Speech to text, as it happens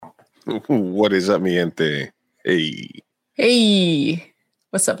What is up, mi gente? Hey. Hey.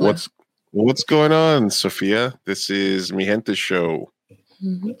 What's up, Lou? What's going on, Sophia? This is Mi Gente Show.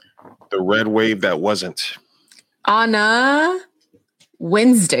 Mm-hmm. The red wave that wasn't. On a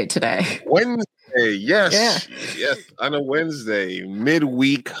Wednesday today. Wednesday, yes. Yeah. Yes, on a Wednesday.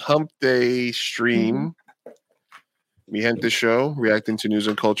 Midweek hump day stream. Mi Gente Show, reacting to news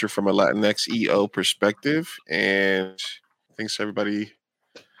and culture from a Latinx EO perspective. And thanks everybody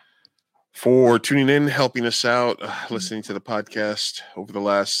for tuning in, helping us out, listening to the podcast over the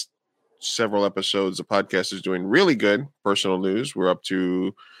last several episodes. The podcast is doing really good. Personal news. We're up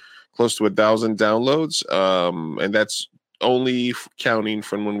to close to 1,000 downloads. And that's only counting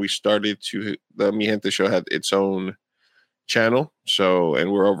from when we started to the Mi Gente Show had its own channel. So,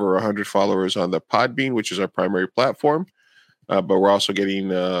 and we're over 100 followers on the Podbean, which is our primary platform. But we're also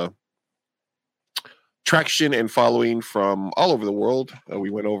getting traction and following from all over the world. We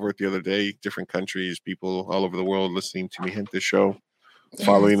went over it the other day, different countries, people all over the world listening to Mi Gente Show,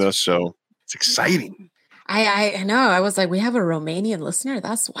 following us. So it's exciting. I know. I was like, we have a Romanian listener.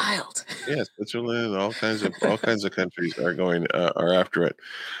 That's wild. Yes, Switzerland, all kinds of countries are after it.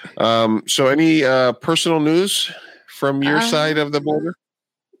 So any personal news from your side of the border?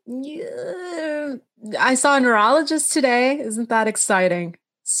 Yeah, I saw a neurologist today. Isn't that exciting?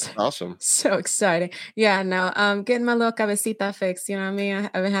 Awesome. So exciting. Yeah, no, getting my little cabecita fixed. You know what I mean?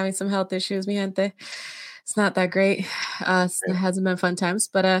 I've been having some health issues, mi gente. It's not that great. It hasn't been fun times,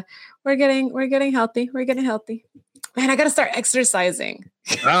 but we're getting healthy. We're getting healthy. Man, I gotta start exercising.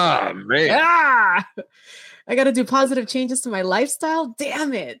 Man. I gotta do positive changes to my lifestyle.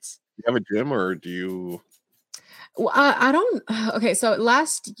 Damn it. Do you have a gym or do you? Well, I don't. Okay, so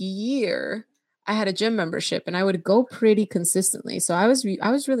last year I had a gym membership and I would go pretty consistently. So I was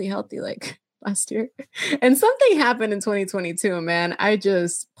really healthy like last year. And something happened in 2022, man. I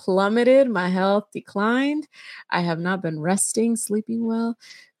just plummeted. My health declined. I have not been resting, sleeping well.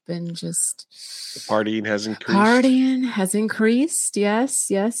 Been just the partying has increased. Partying has increased.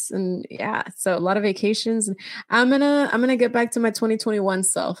 Yes. And yeah, so a lot of vacations. And I'm gonna get back to my 2021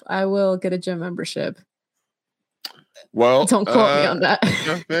 self. I will get a gym membership. Well, don't quote me on that.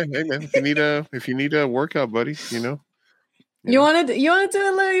 Hey man, if you need a workout, buddy, you want to do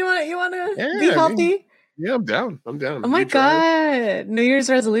it, Lou? You want to be healthy? I'm down. Oh my God! New Year's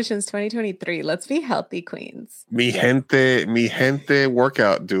resolutions 2023. Let's be healthy, queens. Mi gente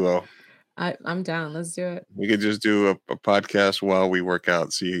workout duo. I'm down. Let's do it. We could just do a podcast while we work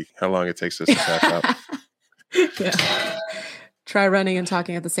out. See how long it takes us to pass out. Yeah. Try running and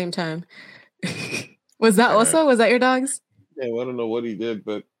talking at the same time. Was that your dog's? Yeah, well, I don't know what he did,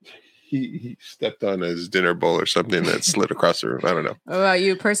 but he stepped on his dinner bowl or something that slid across the room. I don't know. What about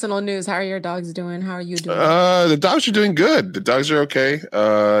you? Personal news. How are your dogs doing? How are you doing? The dogs are doing good. The dogs are okay.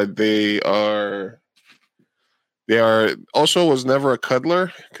 They are also was never a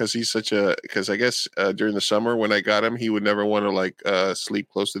cuddler because I guess during the summer when I got him, he would never want to sleep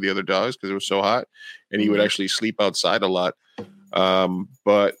close to the other dogs because it was so hot, and he would actually sleep outside a lot.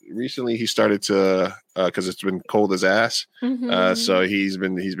 But recently he started to because it's been cold as ass. So he's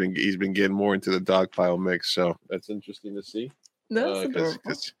been getting more into the dog pile mix. So that's interesting to see.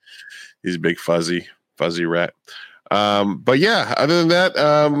 Because he's a big fuzzy rat. But yeah, other than that,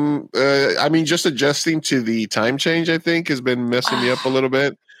 I mean, just adjusting to the time change, I think, has been messing me up a little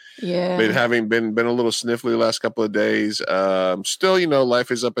bit. Yeah. Been having been a little sniffly the last couple of days. Still, life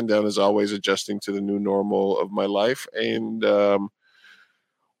is up and down as always, adjusting to the new normal of my life, and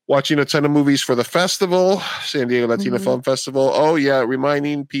watching a ton of movies for the festival, San Diego Latino Film Festival. Oh yeah,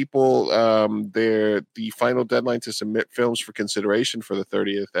 reminding people the final deadline to submit films for consideration for the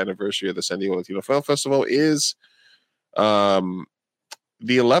 30th anniversary of the San Diego Latino Film Festival is the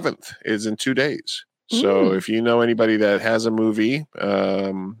 11th. Is in 2 days. So if you know anybody that has a movie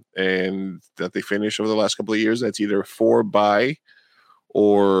and that they finished over the last couple of years, that's either for, by,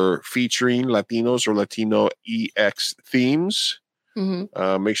 or featuring Latinos or Latino EX themes,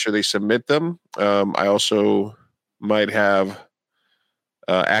 make sure they submit them. I also might have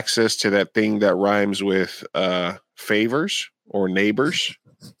access to that thing that rhymes with favors or neighbors.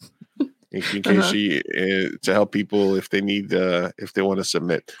 In case to help people if they need if they want to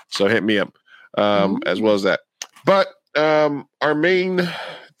submit. So hit me up. As well as that. But our main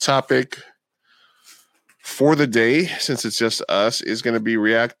topic for the day, since it's just us, is going to be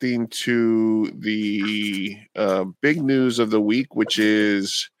reacting to the big news of the week, which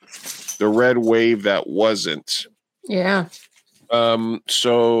is the red wave that wasn't. Yeah.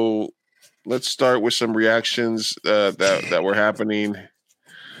 So let's start with some reactions that were happening.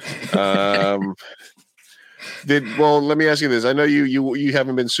 Let me ask you this. I know you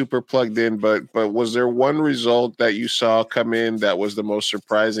haven't been super plugged in, but was there one result that you saw come in that was the most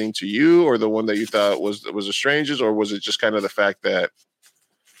surprising to you, or the one that you thought was the strangest, or was it just kind of the fact that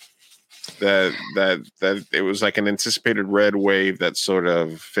it was like an anticipated red wave that sort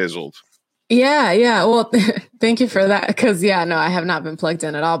of fizzled? Yeah. Well, thank you for that. Because no, I have not been plugged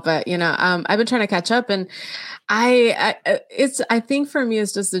in at all. But I've been trying to catch up, and I think for me,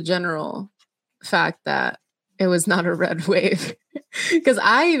 it's just the general fact that it was not a red wave, because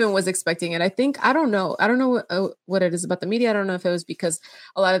I even was expecting it. I don't know what it is about the media. I don't know if it was because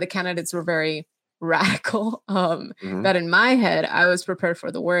a lot of the candidates were very radical, that in my head I was prepared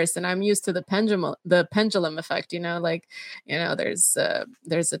for the worst, and I'm used to the pendulum effect. There's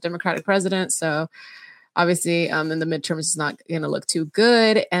a Democratic president, so obviously in the midterms it's not going to look too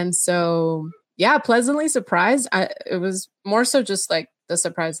good, and so pleasantly surprised. It was more so just like the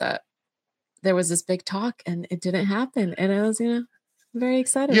surprise that there was this big talk and it didn't happen, and I was very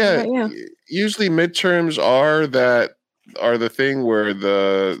excited. Yeah. Usually midterms are the thing where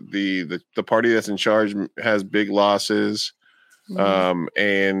the party that's in charge has big losses.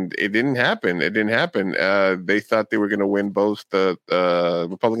 And it didn't happen. They thought they were going to win both. The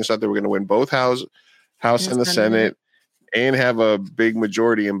Republicans thought they were going to win both House and the Senate, and have a big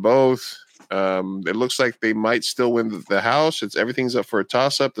majority in both. It looks like they might still win the House. Everything's up for a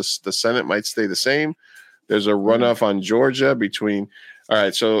toss-up. The Senate might stay the same. There's a runoff on Georgia between. All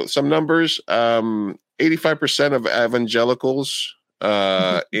right, so some numbers. 85% of evangelicals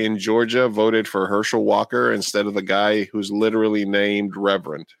in Georgia voted for Herschel Walker instead of the guy who's literally named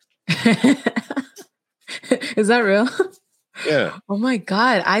Reverend. Is that real? Yeah. Oh my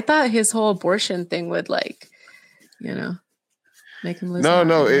God. I thought his whole abortion thing would make him lose.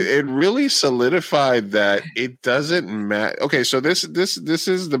 No. It really solidified that it doesn't matter. Okay, so this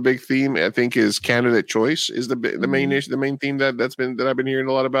is the big theme. I think is candidate choice is the main issue, the main theme that I've been hearing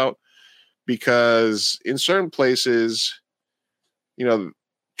a lot about, because in certain places,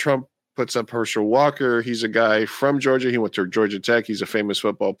 Trump puts up Herschel Walker. He's a guy from Georgia. He went to Georgia Tech. He's a famous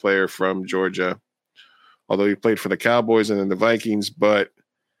football player from Georgia, although he played for the Cowboys and then the Vikings. But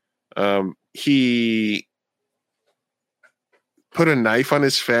he put a knife on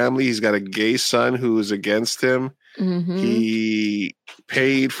his family. He's got a gay son who is against him. He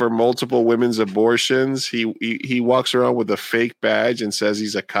paid for multiple women's abortions. He walks around with a fake badge and says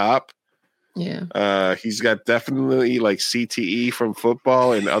he's a cop. Yeah. He's got definitely like CTE from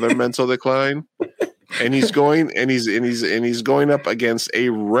football and other mental decline. And he's going up against a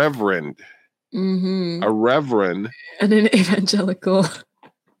reverend. A reverend. And an evangelical.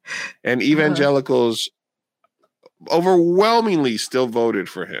 And evangelicals overwhelmingly still voted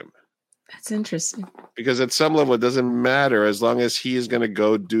for him. That's interesting. Because at some level, it doesn't matter as long as he is going to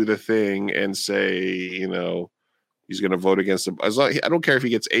go do the thing and say, he's going to vote against them. I don't care if he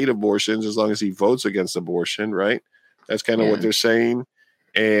gets 8 abortions, as long as he votes against abortion, right? That's kind of what they're saying.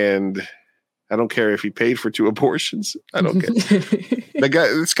 And I don't care if he paid for 2 abortions. I don't care. The guy,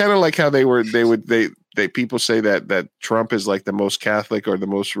 it's kind of like how people say that Trump is like the most Catholic or the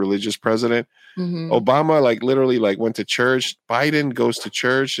most religious president. Obama literally went to church. Biden goes to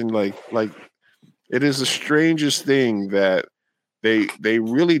church, and like it is the strangest thing that they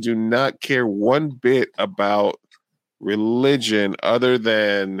really do not care one bit about religion, other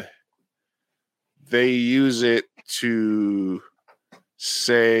than they use it to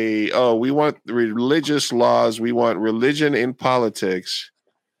say, oh, we want religious laws, we want religion in politics,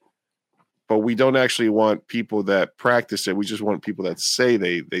 but we don't actually want people that practice it. We just want people that say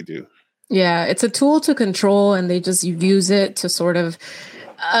they do. Yeah, it's a tool to control, and they just use it to sort of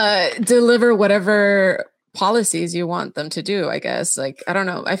deliver whatever policies you want them to do, I guess. I don't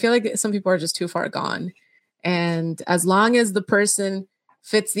know. I feel like some people are just too far gone. And as long as the person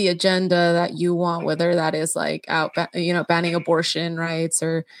fits the agenda that you want, whether that is banning abortion rights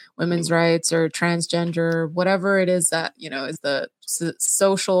or women's rights or transgender, whatever it is that, is the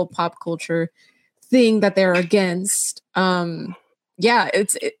social pop culture thing that they're against.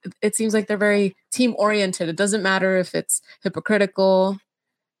 It seems like they're very team oriented. It doesn't matter if it's hypocritical.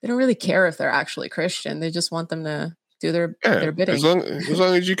 They don't really care if they're actually Christian. They just want them to do their bidding. As long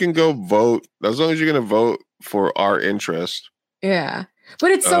as you can go vote, as long as you're going to vote for our interest. Yeah. But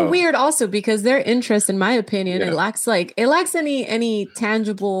it's so weird also, because their interest, in my opinion, it lacks any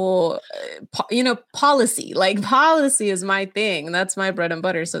tangible, policy. Policy is my thing. That's my bread and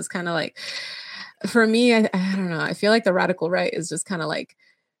butter. So it's kind of like, for me, I don't know. I feel like the radical right is just kind of like,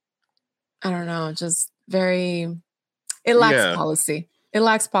 I don't know, just very, it lacks policy. It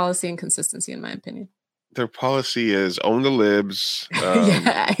lacks policy and consistency, in my opinion. Their policy is own the libs.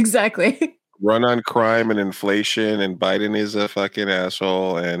 Yeah, exactly. run on crime and inflation, and Biden is a fucking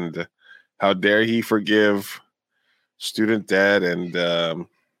asshole, and how dare he forgive student debt, and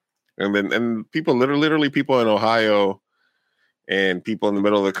people literally people in Ohio and people in the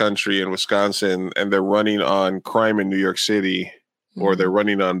middle of the country in Wisconsin, and they're running on crime in New York City, or they're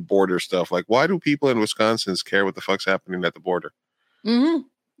running on border stuff. Like, why do people in Wisconsin care what the fuck's happening at the border? Mm-hmm.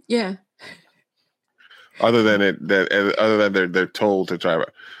 Yeah. Other than they're told to try. All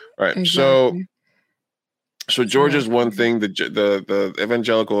right. Exactly. So Georgia's one thing, the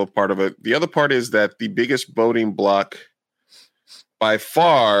evangelical part of it. The other part is that the biggest voting bloc by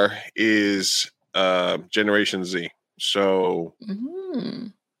far is Generation Z. So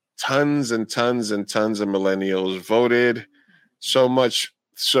tons and tons and tons of millennials voted, so much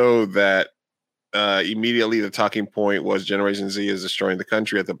so that immediately the talking point was Generation Z is destroying the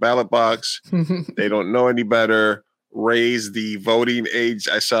country at the ballot box. They don't know any better. Raise the voting age.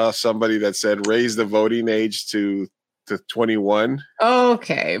 I saw somebody that said raise the voting age to 21.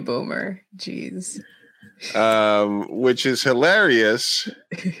 Okay, boomer. Jeez. Which is hilarious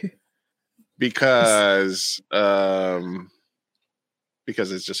because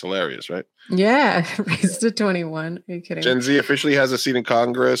it's just hilarious, right? Yeah, raised to 21. Are you kidding? Gen Z officially has a seat in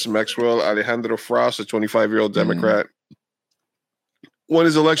Congress. Maxwell Alejandro Frost, a 25-year-old Democrat, won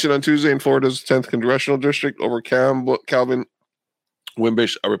his election on Tuesday in Florida's 10th congressional district over Calvin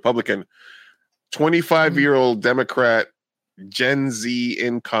Wimbish, a Republican. 25-year-old Democrat, Gen Z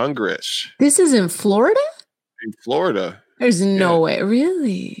in Congress. This is in Florida? In Florida. There's no way.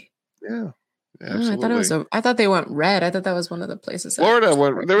 Really? Yeah. Absolutely. I thought they went red. I thought that was one of the places. Florida,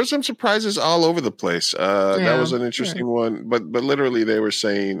 there were some surprises all over the place. That was an interesting one. But literally they were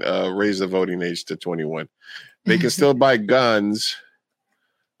saying raise the voting age to 21. They can still buy guns.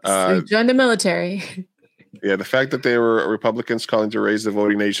 So join the military. Yeah, the fact that they were Republicans calling to raise the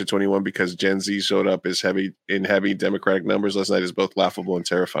voting age to 21 because Gen Z showed up as heavy Democratic numbers last night is both laughable and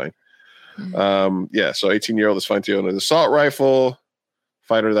terrifying. So 18-year-old is fine to own an assault rifle,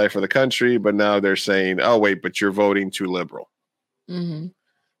 fight or die for the country, but now they're saying, "Oh wait, but you're voting too liberal."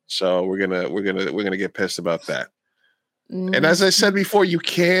 So we're gonna get pissed about that. And as I said before, you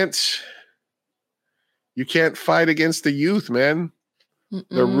can't fight against the youth, man.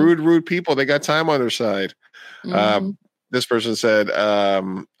 They're rude people. They got time on their side. This person said,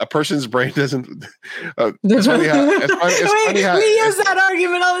 a person's brain doesn't. It's funny how we use that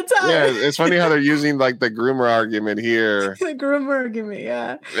argument all the time. Yeah, it's funny how they're using like the groomer argument here. The groomer argument,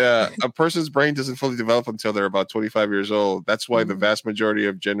 yeah. Yeah, a person's brain doesn't fully develop until they're about 25 years old. That's why the vast majority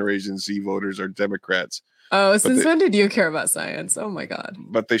of Generation Z voters are Democrats. Oh, since when did you care about science? Oh my God.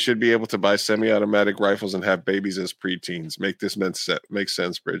 But they should be able to buy semi-automatic rifles and have babies as preteens. Make this make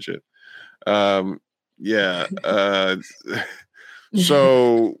sense, Bridget. So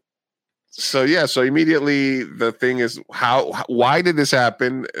immediately the thing is why did this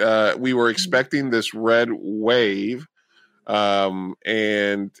happen? We were expecting this red wave. And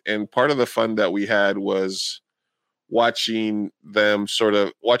part of the fun that we had was watching the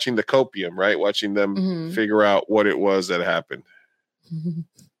copium, right? Watching them figure out what it was that happened.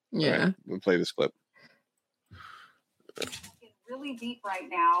 Yeah. Right, we'll play this clip. Really deep right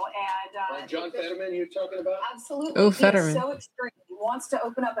now, and John Fetterman you're talking about? Absolutely. Oh, Fetterman. He's so extreme. He wants to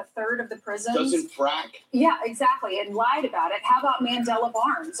open up a third of the prisons. Doesn't frack. Yeah, exactly, and lied about it. How about Mandela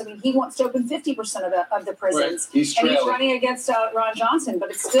Barnes? I mean, he wants to open 50% of the prisons. Right. He's running against Ron Johnson, but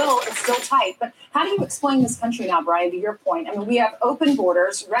it's still tight. But how do you explain this country now, Brian? To your point, I mean, we have open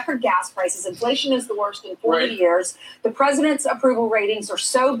borders, record gas prices, inflation is the worst in 40 years. The president's approval ratings are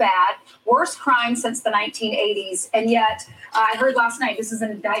so bad, worst crime since the 1980s, and yet. I heard last night this is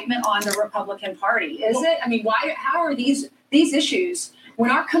an indictment on the Republican Party. Is it? I mean, why? How are these issues when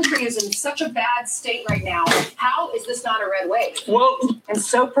our country is in such a bad state right now? How is this not a red wave? Well, and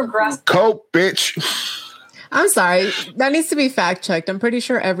so progressive. Cope, bitch. I'm sorry. That needs to be fact checked. I'm pretty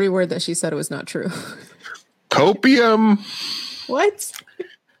sure every word that she said was not true. Copium. What?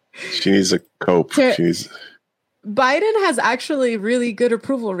 She needs a cope. Biden has actually really good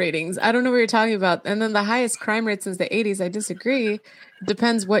approval ratings. I don't know what you're talking about. And then the highest crime rate since the 80s, I disagree.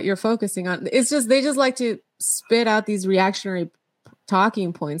 Depends what you're focusing on. It's just, they just like to spit out these reactionary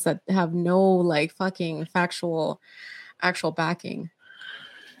talking points that have no like fucking actual backing.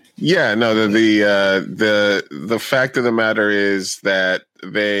 Yeah, no, the fact of the matter is that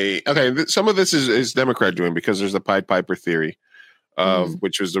some of this is Democrat doing because there's the Pied Piper theory.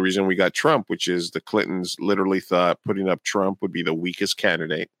 Which was the reason we got Trump, which is the Clintons literally thought putting up Trump would be the weakest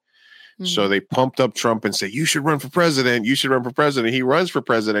candidate. So they pumped up Trump and said, you should run for president. You should run for president. He runs for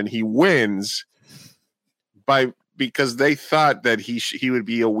president. He wins because they thought that he would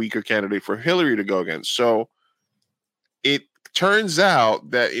be a weaker candidate for Hillary to go against. So it turns out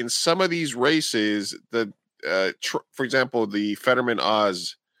that in some of these races, for example, the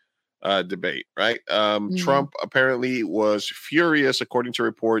Fetterman-Oz debate, right? Trump apparently was furious, according to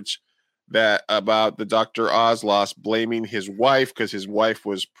reports, that about the Dr. Oz loss, blaming his wife because his wife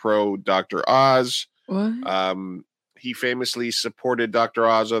was pro Dr. Oz. What? He famously supported Dr.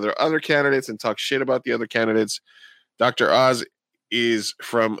 Oz over other candidates and talked shit about the other candidates. Dr. Oz is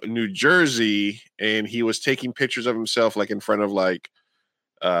from New Jersey, and he was taking pictures of himself like in front of like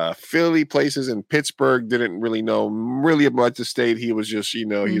Philly places in Pittsburgh. Didn't really know really about the state. He was just, he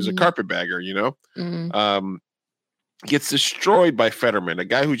was a carpetbagger, gets destroyed by Fetterman, a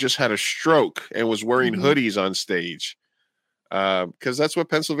guy who just had a stroke and was wearing hoodies on stage. Because that's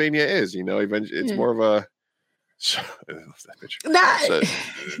what Pennsylvania is, eventually it's more of a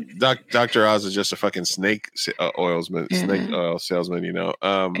Dr. Oz is just a fucking snake oil salesman,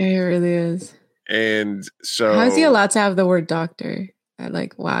 It really is. And so how is he allowed to have the word doctor?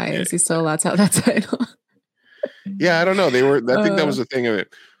 Like, why is he still allowed to have that title? Yeah, I don't know. I think that was the thing of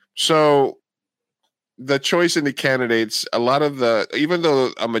it. So the choice in the candidates, even though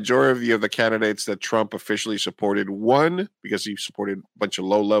a majority of the candidates that Trump officially supported won, because he supported a bunch of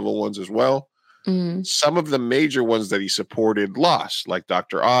low-level ones as well, some of the major ones that he supported lost, like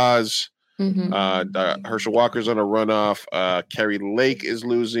Dr. Oz, Herschel Walker's on a runoff, Carrie Lake is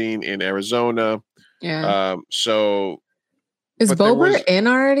losing in Arizona. Yeah. So is Boebert in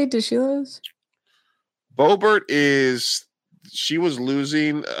already? Did she lose? Boebert she was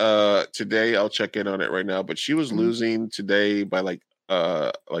losing today. I'll check in on it right now, but she was losing today by like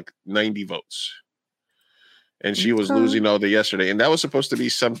 90 votes. And she was losing all day yesterday. And that was supposed to be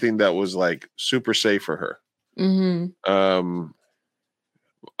something that was like super safe for her.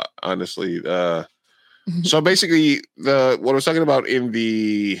 Honestly. So basically what I was talking about in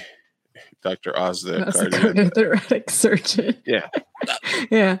the Dr. Oz, the cardiac surgeon. Yeah.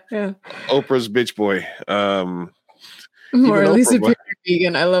 Yeah. Oprah's bitch boy. Or at least a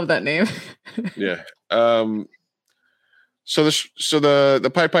vegan. I love that name. Yeah. So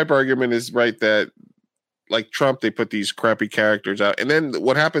the pipe argument is right that like Trump, they put these crappy characters out. And then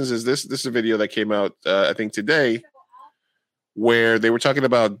what happens is this is a video that came out, I think today, where they were talking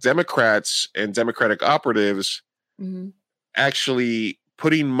about Democrats and Democratic operatives actually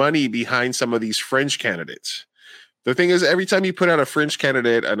putting money behind some of these fringe candidates. The thing is, every time you put out a fringe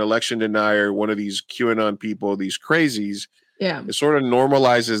candidate, an election denier, one of these QAnon people, these crazies, it sort of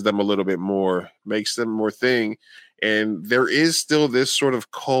normalizes them a little bit more, makes them more thing. And there is still this sort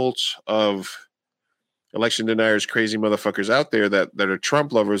of cult of election deniers, crazy motherfuckers out there that are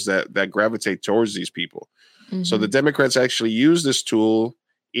Trump lovers that gravitate towards these people. So the Democrats actually use this tool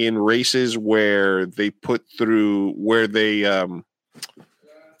in races where they primaried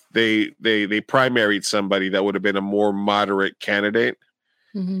somebody that would have been a more moderate candidate.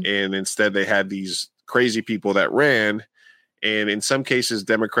 And instead they had these crazy people that ran. And in some cases,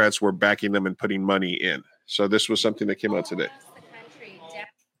 Democrats were backing them and putting money in. So this was something that came out today.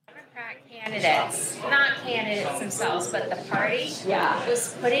 Candidates, not candidates themselves, but the party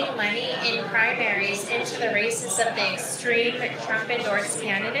was putting money in primaries into the races of the extreme Trump-endorsed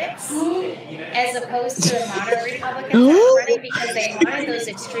candidates, as opposed to the moderate Republicans that were running because they wanted those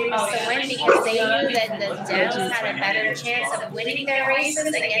extremists to win, because they knew that the Dems had a better chance of winning their races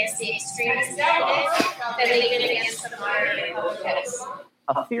against the extremist candidates than they did against the moderate Republicans.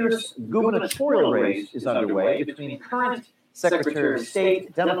 A fierce gubernatorial race is underway between current Secretary of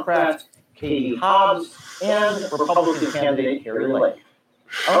State, Democrat Katie Hobbs, and Republican candidate Carrie Lake.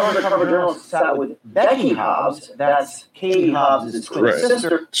 Our undercover journalist sat with Becky Hobbs, that's Katie Hobbs' twin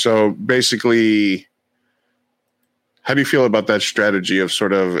sister. So basically, how do you feel about that strategy of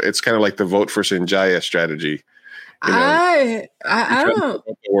sort of, it's kind of like the vote for Sanjaya strategy? I don't know.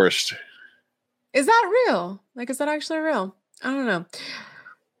 The worst. Is that real? Like, is that actually real? I don't know.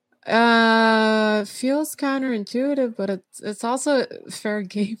 Feels counterintuitive, but it's also fair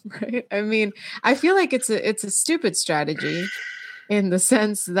game, right? I mean, I feel like it's a stupid strategy in the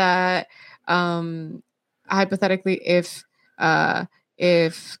sense that hypothetically if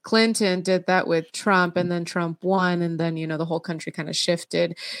Clinton did that with Trump and then Trump won and then the whole country kind of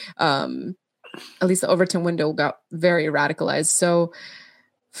shifted, at least the Overton window got very radicalized. So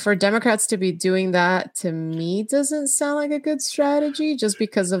for Democrats to be doing that, to me, doesn't sound like a good strategy, just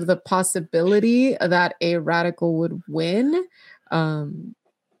because of the possibility that a radical would win. I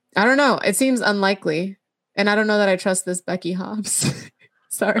don't know. It seems unlikely. And I don't know that I trust this Becky Hobbs.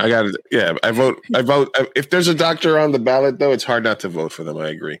 Sorry. I got it. Yeah, I vote. If there's a doctor on the ballot, though, it's hard not to vote for them. I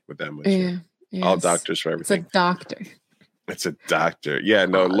agree with that much. Yeah. All Yes. doctors for It's a everything. doctor. It's a doctor. Yeah,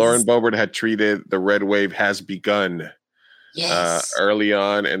 no, Pause. Lauren Boebert had tweeted the red wave has begun Yes. early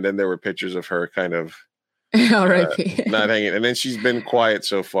on, and then there were pictures of her kind of R.I.P. not hanging, and then she's been quiet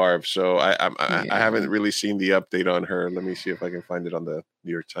so far. So I Yeah. haven't really seen the update on her. Let me see if I can find it on the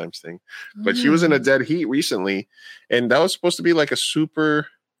New York Times thing. But she was in a dead heat recently, and that was supposed to be like a super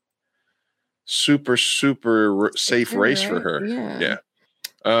safe race for her. Yeah.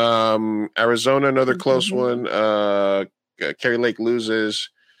 Arizona, another close Mhm. one. Carrie Lake loses.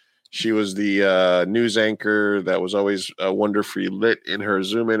 She was the news anchor that was always wonderfully lit in her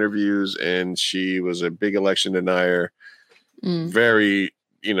Zoom interviews, and she was a big election denier. Very,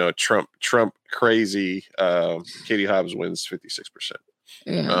 Trump crazy. Katie Hobbs wins 56%.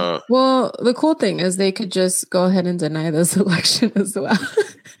 Yeah. Well, the cool thing is they could just go ahead and deny this election as well.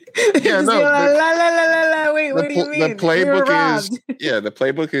 Yeah, Just no, be like, la. Wait, what do you mean? The playbook You were is robbed. the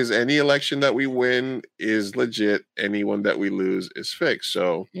playbook is any election that we win is legit. Anyone that we lose is fixed.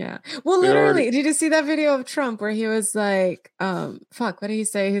 So Yeah. Well, They're literally, already- did you see that video of Trump where he was like, fuck, what did he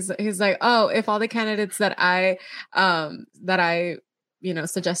say? He's like, oh, if all the candidates that I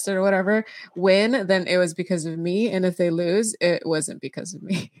suggested or whatever win, then it was because of me. And if they lose, it wasn't because of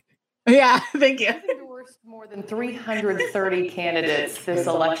me. Yeah, thank you. Endorsed more than 330 candidates this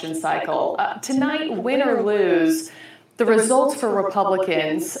election cycle. Tonight, win or lose, the results for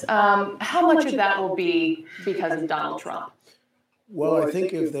Republicans, how much of that will be because of Donald Trump? Well, I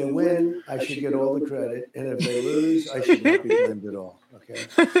think if they win, I should get all the credit, and if they lose, I should not be blamed at all. Okay,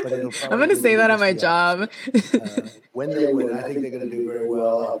 but I'm going to say that on my job. When they win, I think they're going to do very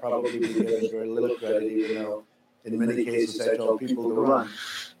well. I'll probably be given very little credit, even though in many cases I told people to run.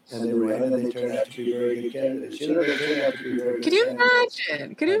 And they ran, and they turned out to be very good candidates. They turned out to be very good Could you candidates.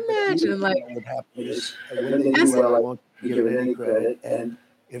 imagine? Could you imagine? Like, What would happen is when they do well, I won't be given any credit, and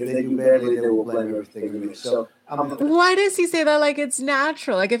if they do badly, they will blame everything on me. So why does he say that like it's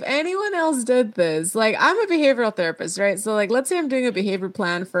natural? Like if anyone else did this, like I'm a behavioral therapist, right? So like let's say I'm doing a behavior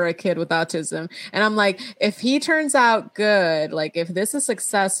plan for a kid with autism, and I'm like, if he turns out good, like if this is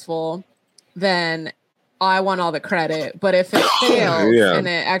successful, then I want all the credit. But if it fails and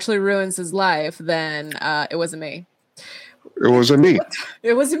it actually ruins his life, then it wasn't me. it wasn't me.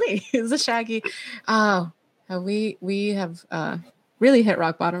 It wasn't me. It was a Shaggy. Oh, we have really hit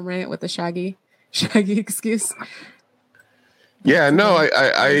rock bottom, right? With the Shaggy excuse. Yeah, no,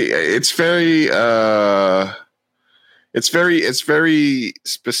 it's very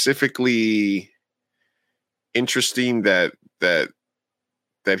specifically interesting that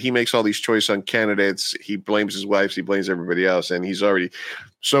he makes all these choices on candidates. He blames his wife, he blames everybody else, and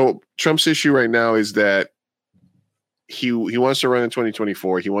so Trump's issue right now is that he wants to run in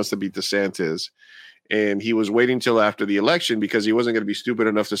 2024. He wants to beat DeSantis, and he was waiting till after the election because he wasn't going to be stupid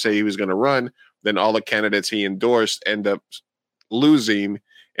enough to say he was going to run. Then all the candidates he endorsed end up losing,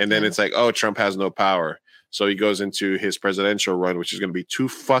 and then it's like, oh, Trump has no power. So he goes into his presidential run, which is going to be 2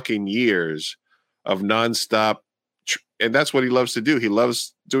 fucking years of nonstop. And that's what he loves to do. He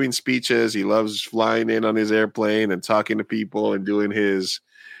loves doing speeches. He loves flying in on his airplane and talking to people and doing his,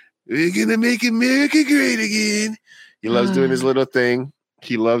 we're going to make America great again. He loves doing his little thing.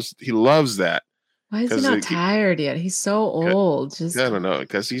 He loves that. Why is he not tired yet? He's so old. I don't know,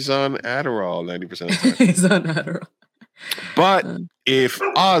 because he's on Adderall 90% of the time. He's on Adderall. But if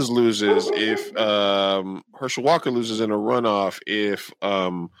Oz loses, if Herschel Walker loses in a runoff, if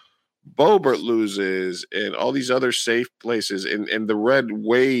Boebert loses, and all these other safe places, and the red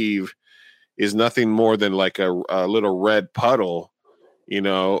wave is nothing more than like a little red puddle,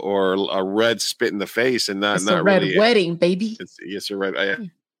 or a red spit in the face, and not a red really wedding, baby. It's a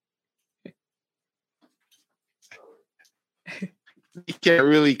red. You can't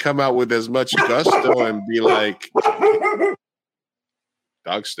really come out with as much gusto and be like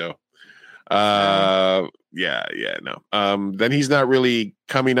Dogsto. No. Then he's not really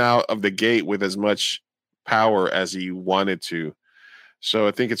coming out of the gate with as much power as he wanted to. So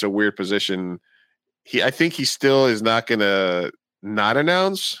I think it's a weird position. I think he still is not gonna not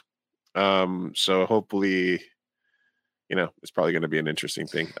announce. So hopefully, it's probably gonna be an interesting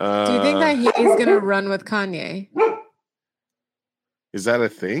thing. Do you think that he's gonna run with Kanye? Is that a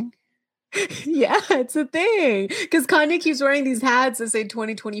thing? Yeah, it's a thing. Because Kanye keeps wearing these hats that say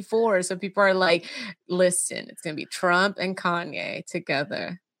 2024. So people are like, listen, it's going to be Trump and Kanye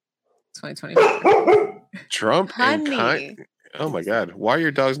together. 2024. Trump and Kanye? Oh my God. Why are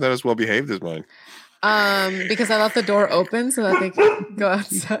your dogs not as well behaved as mine? Because I left the door open so that they can go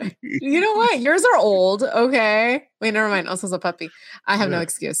outside. You know what? Yours are old. Okay. Wait, never mind. Also, a puppy. I have no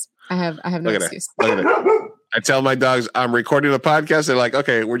excuse. I have no excuse. Look at it. I tell my dogs I'm recording a podcast. They're like,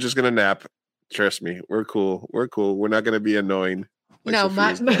 okay, we're just gonna nap. Trust me, we're cool. We're cool. We're not going to be annoying. Like No,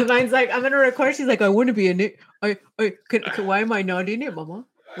 Sophia's mine's like, I'm gonna record. She's like, I wouldn't be in it. Why am I not in it, Mama?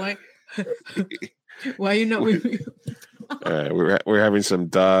 Why? Why are you not with me? All right, we're having some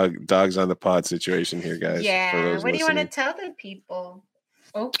dogs on the pod situation here, guys. Yeah. What do you want to tell the people?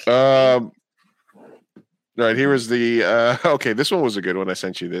 Okay. All right, here is the okay, this one was a good one. I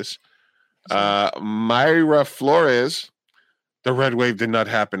sent you this. Mayra Flores. The red wave did not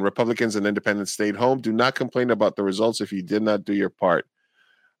happen. Republicans and independents stayed home. Do not complain about the results if you did not do your part.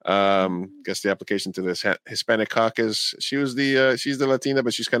 Guess the application to this Hispanic caucus. She's the Latina,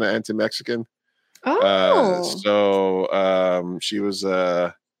 but she's kind of anti-Mexican. Oh, So she was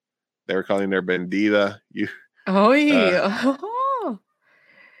they were calling her bandida. yeah.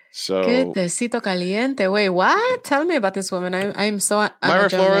 So Que tecito caliente. Wait, what? Tell me about this woman. I'm so Mayra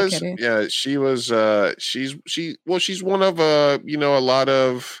Flores, unapologetic. yeah, she was she's one of a lot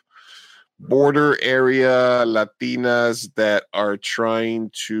of border area Latinas that are trying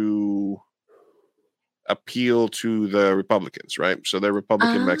to appeal to the Republicans, right? So they're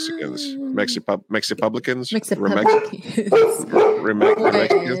Republican Mexicans, Mexipublicans,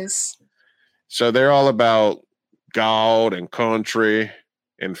 Mexicans. Yes. So they're all about God and country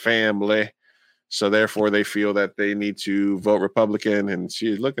and family. So therefore they feel that they need to vote Republican. And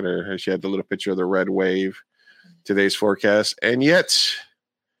look at her. She had the little picture of the red wave, today's forecast. And yet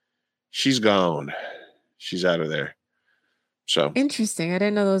she's gone. She's out of there. So Interesting. I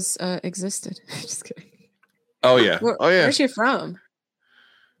didn't know those existed. Just kidding. oh yeah. Where's she from?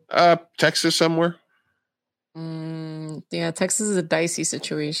 Texas somewhere. Yeah, Texas is a dicey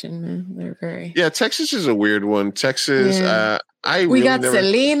situation, man. They're very. Yeah, Texas is a weird one. Texas, Yeah. We got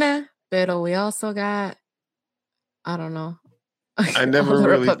Selena, but we also got, I don't know. I never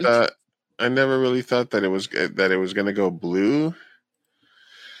really thought that it was going to go blue.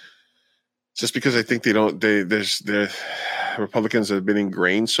 Just because I think the Republicans have been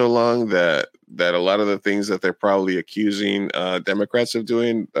ingrained so long that a lot of the things that they're probably accusing Democrats of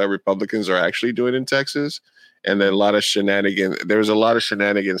doing, Republicans are actually doing in Texas. And then there was a lot of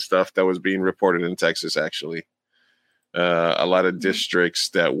shenanigan stuff that was being reported in Texas, actually. A lot of districts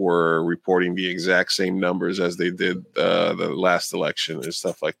that were reporting the exact same numbers as they did the last election and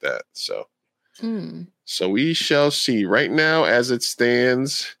stuff like that. So we shall see. Right now, as it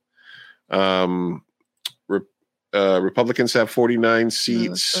stands, Republicans have 49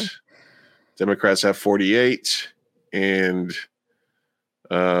 seats, Democrats have 48, and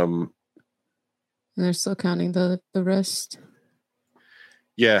they're still counting the rest.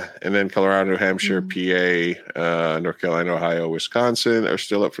 Yeah, and then Colorado, New Hampshire, PA, North Carolina, Ohio, Wisconsin are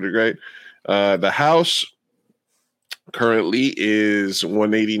still up for the grade. The House currently is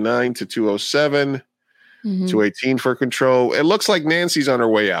 189 to 207, 218 for control. It looks like Nancy's on her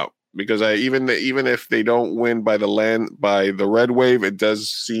way out because even if they don't win by the red wave, it does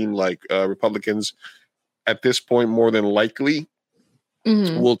seem like Republicans at this point more than likely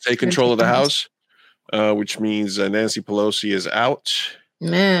will take control of the House, which means Nancy Pelosi is out.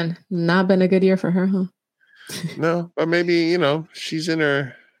 Man, not been a good year for her, huh? No, but maybe she's in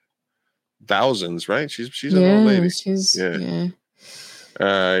her thousands, right? She's an old lady. Yeah. All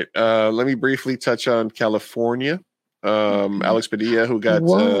right. Let me briefly touch on California. Alex Padilla, who got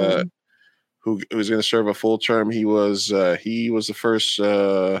who was going to serve a full term. He was the first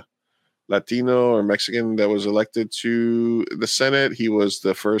Latino or Mexican that was elected to the Senate. He was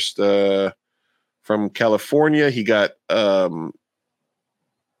the first from California. He got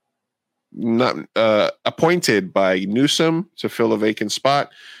not appointed by Newsom to fill a vacant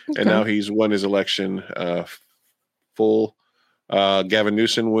spot, and now he's won his election full. Gavin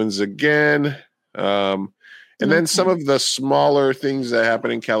Newsom wins again, and then some of the smaller things that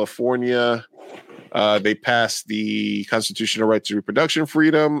happen in California. They passed the constitutional right to reproduction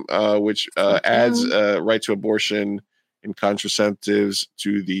freedom, which adds right to abortion and contraceptives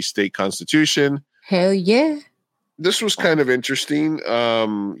to the state constitution. Hell yeah. This was kind of interesting.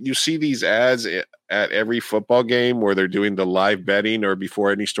 You see these ads at every football game where they're doing the live betting or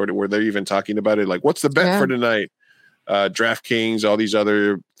before any story where they're even talking about it. Like, what's the bet for tonight? DraftKings, all these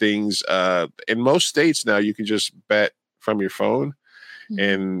other things. In most states now, you can just bet from your phone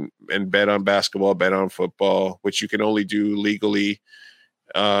and bet on basketball, bet on football, which you can only do legally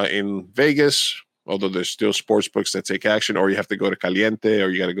in Vegas, although there's still sports books that take action, or you have to go to Caliente or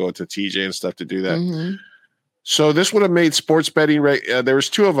you got to go to TJ and stuff to do that. So this would have made sports betting there was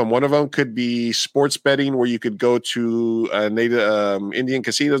two of them. One of them could be sports betting, where you could go to Native Indian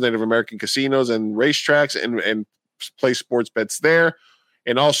casinos, Native American casinos, and racetracks, and play sports bets there.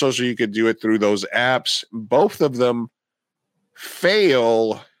 And also, so you could do it through those apps. Both of them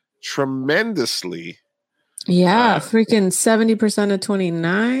fail tremendously. Yeah, freaking 70% of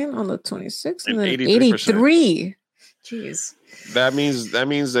 29 on the 26th, and then 83. Jeez. That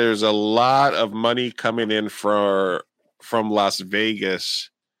means there's a lot of money coming in from Las Vegas,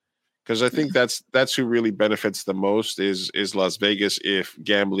 because I think that's who really benefits the most is Las Vegas if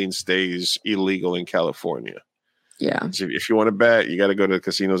gambling stays illegal in California. Yeah. So if you want to bet, you got to go to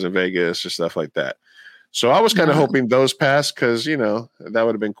casinos in Vegas or stuff like that. So I was kind of hoping those passed because, you know, that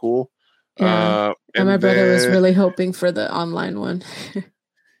would have been cool. Yeah. And my brother was really hoping for the online one.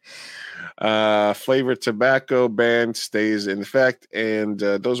 Flavored tobacco ban stays in effect. And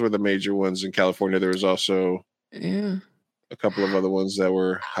those were the major ones in California. There was also a couple of other ones that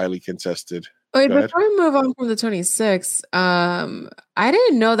were highly contested. Wait, before we move on from the 26th, I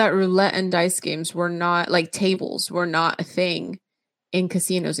didn't know that roulette and dice games were not, like tables were not a thing in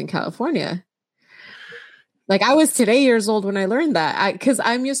casinos in California. Like I was today years old when I learned that, because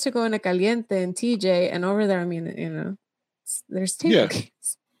I'm used to going to Caliente and TJ, and over there, I mean, you know, there's table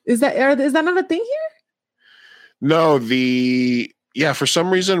games. Is that not a thing here? No, for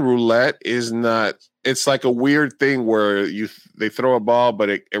some reason roulette is not. It's like a weird thing where they throw a ball, but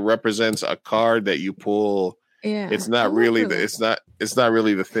it represents a card that you pull. Yeah, it's not really it's not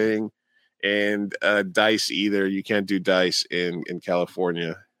really the thing. And dice either. You can't do dice in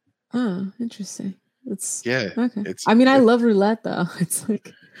California. Oh, interesting. It's okay. I love roulette though. It's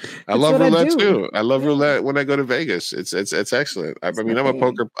like I love roulette too. I love roulette when I go to Vegas. It's excellent. I mean, I'm a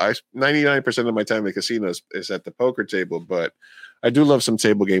poker. 99% of my time at casinos is at the poker table, but I do love some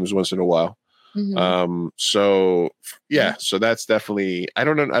table games once in a while. Mm-hmm. So that's definitely. I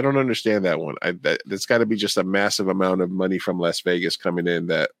don't understand that one. That's got to be just a massive amount of money from Las Vegas coming in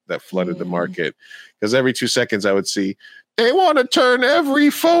that flooded the market, because every 2 seconds I would see. They want to turn every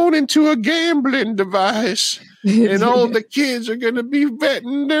phone into a gambling device, and all the kids are going to be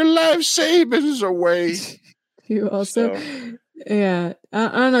betting their life savings away. You also, I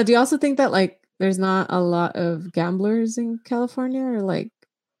don't know. Do you also think that like there's not a lot of gamblers in California, or like,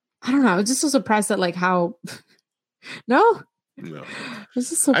 I don't know. I was just so surprised at like how. No. I was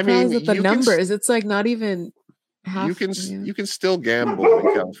just surprised at the numbers. It's like not even half. You can still gamble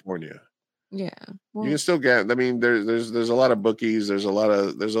in California. Yeah, you can still get. I mean, there's a lot of bookies. There's a lot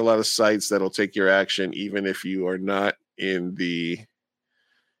of sites that'll take your action, even if you are not in the,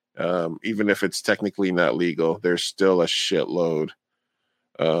 even if it's technically not legal. There's still a shitload.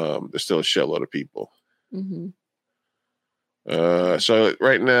 There's still a shitload of people. Mm-hmm. So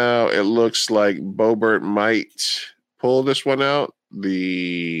right now it looks like Boebert might pull this one out.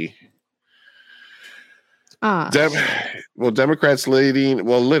 Democrats leading.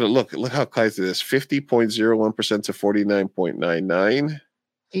 Well, look how close it is. 50.01% to 49.99.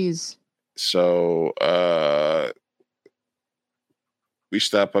 Jeez. So we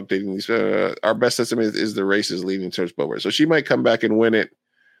stop updating these. Our best estimate is the race is leaning towards Boebert. So she might come back and win it,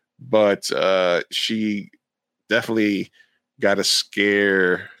 but she definitely got a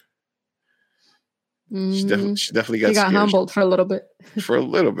scare. She definitely got scared. Humbled for a little bit.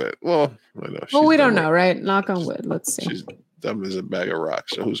 Well, I know. Well, we don't know, right? Knock on wood. Let's see. She's dumb as a bag of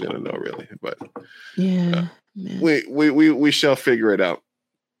rocks, so who's gonna know, really? But we shall figure it out.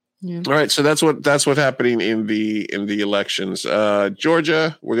 Yeah. All right, so that's what's happening in the elections.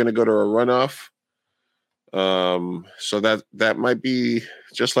 Georgia, we're gonna go to a runoff. So that might be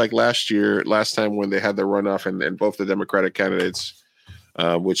just like last time when they had the runoff and both the Democratic candidates.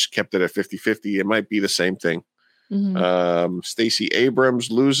 Which kept it at 50-50. It might be the same thing. Mm-hmm. Stacey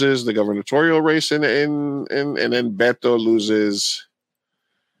Abrams loses the gubernatorial race, and then Beto loses.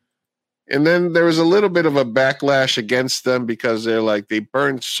 And then there was a little bit of a backlash against them because they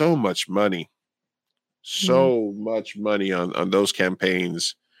burned so much money on those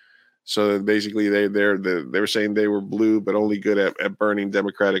campaigns. So basically, they were saying they were blue, but only good at burning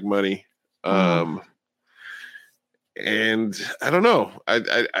Democratic money. And I don't know. I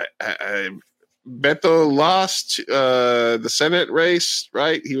Beto lost the Senate race,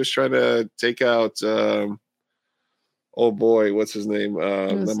 right? He was trying to take out what's his name?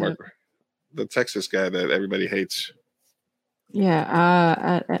 The Texas guy that everybody hates.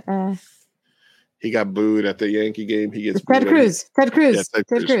 Yeah. He got booed at the Yankee game. He gets Ted Cruz. Ted Cruz. Yeah,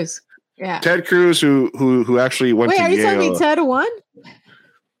 Ted Cruz. Yeah. Ted Cruz, who actually went to Yale. Wait, are you telling me Ted won?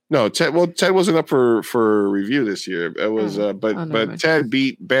 No, Ted wasn't up for review this year. It was, but Ted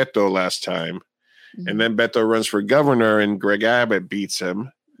beat Beto last time, and then Beto runs for governor, and Greg Abbott beats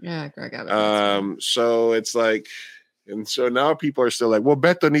him. Yeah, Greg Abbott. So it's like, and so now people are still like, well,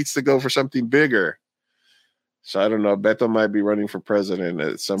 Beto needs to go for something bigger. So I don't know. Beto might be running for president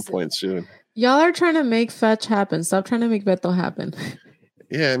at some point soon. Y'all are trying to make fetch happen. Stop trying to make Beto happen.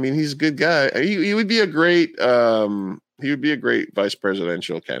 Yeah, I mean, he's a good guy. He would be a great vice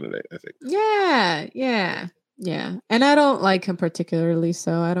presidential candidate, I think. Yeah. And I don't like him particularly,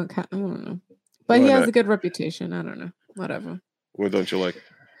 so I don't know. But Why he has not? a good reputation. I don't know. Whatever. What don't you like?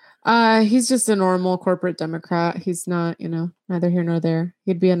 He's just a normal corporate Democrat. He's not, neither here nor there.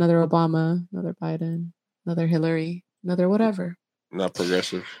 He'd be another Obama, another Biden, another Hillary, another whatever. Not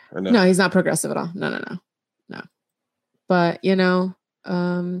progressive enough. No, he's not progressive at all. No. But we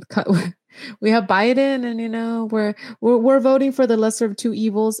have Biden, and we're voting for the lesser of two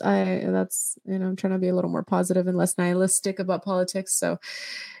evils. I'm trying to be a little more positive and less nihilistic about politics. So,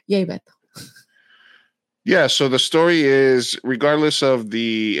 yay, Beto. Yeah, so the story is, regardless of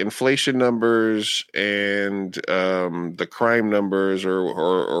the inflation numbers and the crime numbers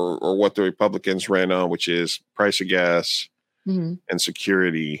or what the Republicans ran on, which is price of gas and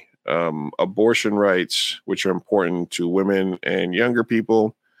security, abortion rights, which are important to women and younger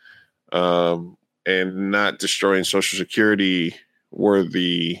people, and not destroying Social Security were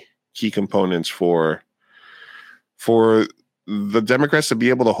the key components for the Democrats to be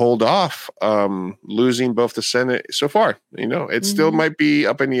able to hold off losing both the Senate so far. It still might be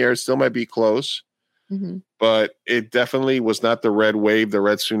up in the air. It still might be close, but it definitely was not the red wave, the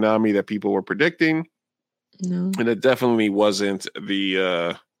red tsunami that people were predicting. No. And it definitely wasn't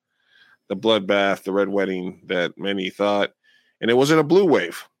the bloodbath, the red wedding that many thought. And it wasn't a blue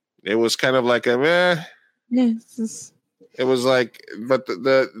wave. It was kind of like Yes. It was like, but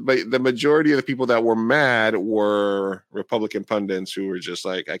the majority of the people that were mad were Republican pundits who were just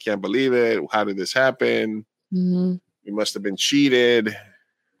like, I can't believe it. How did this happen? We must have been cheated,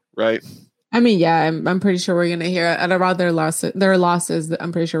 right? I mean, yeah, I'm pretty sure we're gonna hear at around their losses.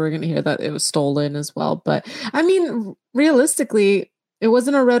 I'm pretty sure we're gonna hear that it was stolen as well. But I mean, realistically, it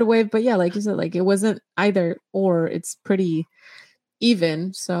wasn't a red wave. But yeah, like you said, like it wasn't either or. It's pretty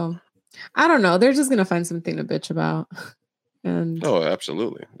even. So I don't know. They're just gonna find something to bitch about. And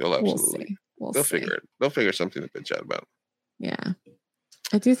absolutely. They'll absolutely. We'll They'll see. figure it. They'll figure something to bitch out about. Yeah.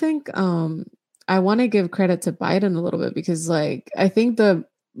 I do think I want to give credit to Biden a little bit because like I think the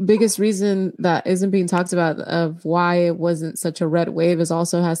biggest reason that isn't being talked about of why it wasn't such a red wave is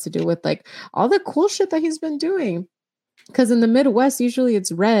also has to do with like all the cool shit that he's been doing. Because in the Midwest, usually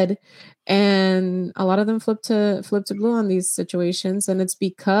it's red, and a lot of them flip to blue on these situations, and it's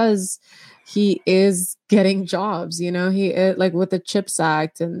because he is getting jobs. He like with the CHIPS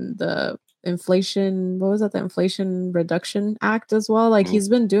Act and the inflation. What was that? The Inflation Reduction Act as well. Like he's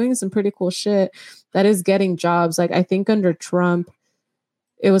been doing some pretty cool shit that is getting jobs. Like I think under Trump,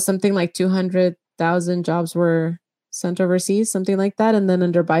 it was something like 200,000 jobs were sent overseas, something like that. And then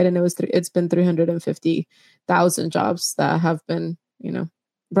under Biden, it's been 350,000 jobs that have been,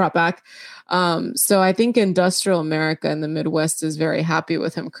 brought back. So I think industrial America in the Midwest is very happy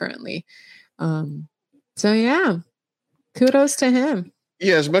with him currently. So yeah, kudos to him.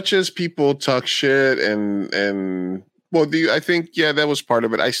 Yeah, as much as people talk shit and I think, yeah, that was part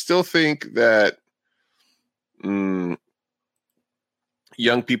of it. I still think that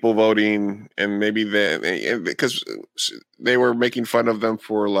young people voting, and maybe because they were making fun of them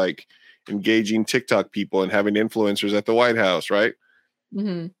for like engaging TikTok people and having influencers at the White House, right?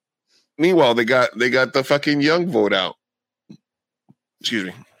 Meanwhile, they got the fucking young vote out. Excuse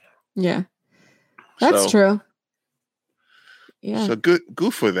me. Yeah, that's true. Yeah. So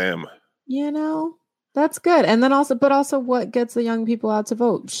good for them. That's good. And then also what gets the young people out to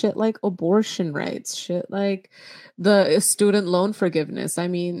vote? Shit like abortion rights, shit like the student loan forgiveness. I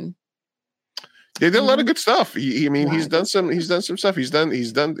mean, they did a lot of good stuff. He's done some stuff.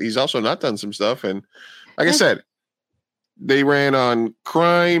 He's also not done some stuff. And like I said, they ran on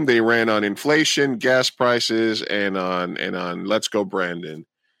crime, they ran on inflation, gas prices, and on Let's Go Brandon.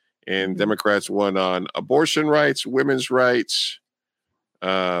 And Democrats won on abortion rights, women's rights,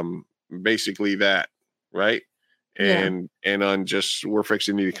 basically that, right? And on just we're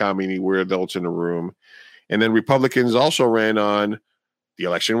fixing the economy, we're adults in the room. And then Republicans also ran on the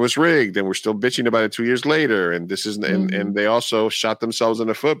election was rigged, and we're still bitching about it 2 years later. And this is and they also shot themselves in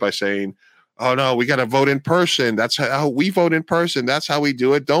the foot by saying, "Oh no, we got to vote in person. That's how we vote in person. That's how we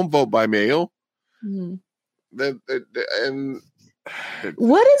do it. Don't vote by mail."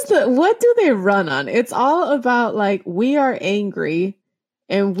 What do they run on? It's all about like, we are angry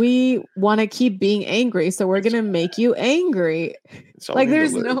and we want to keep being angry, so we're gonna make you angry. Like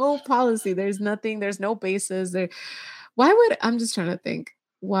there's no policy, there's nothing, there's no basis there. I'm just trying to think,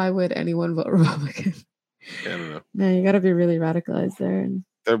 why would anyone vote Republican? I don't know. No, you gotta be really radicalized there.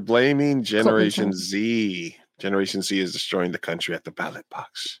 They're blaming Generation Z. Generation Z is destroying the country at the ballot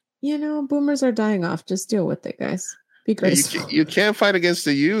box. Boomers are dying off. Just deal with it, guys. Be graceful. You can't fight against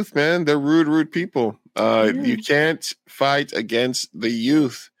the youth, man. They're rude people. You can't fight against the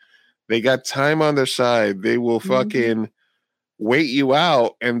youth. They got time on their side. They will fucking wait you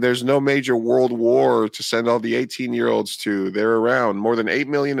out, and there's no major world war to send all the 18-year-olds to. They're around. More than 8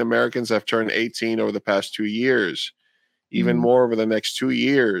 million Americans have turned 18 over the past 2 years. Even more over the next 2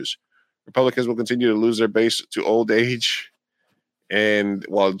 years. Republicans will continue to lose their base to old age. And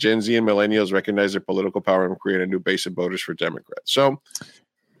while Gen Z and millennials recognize their political power and create a new base of voters for Democrats. So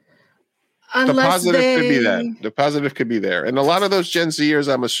the positive could be that. The positive could be there. And a lot of those Gen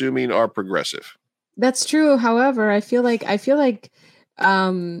Zers, I'm assuming, are progressive. That's true. However, I feel like,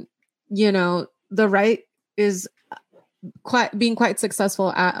 the right is being quite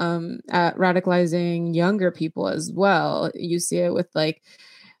successful at radicalizing younger people as well. You see it with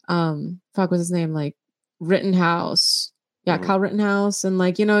what's his name? Like Rittenhouse. Yeah, Kyle Rittenhouse. And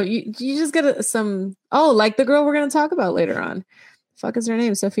you just get like the girl we're going to talk about later on. Fuck is her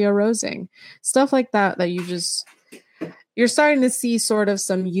name? Sophia Rosing. Stuff like that you're starting to see sort of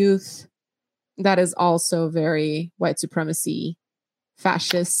some youth that is also very white supremacy,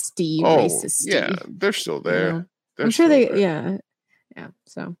 fascist-y, racist-y. Yeah, they're still there. I'm sure yeah.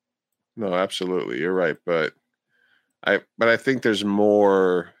 So. No, absolutely. You're right. But I think there's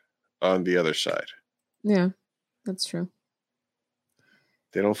more on the other side. Yeah, that's true.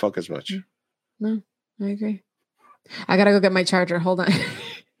 They don't fuck as much. No, I agree. I gotta go get my charger. Hold on.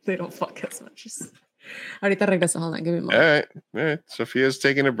 They don't fuck as much. Ahorita regreso. Hold on. Give me a moment. All right. Sophia's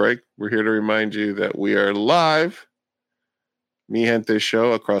taking a break. We're here to remind you that we are live. Mi Gente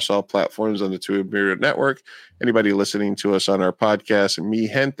Show across all platforms on the Two Mirror Network. Anybody listening to us on our podcast, Mi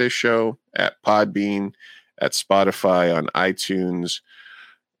Gente Show at Podbean, at Spotify, on iTunes,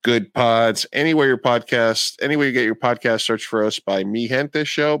 Good Pods, anywhere you get your podcast, search for us by Mi Gente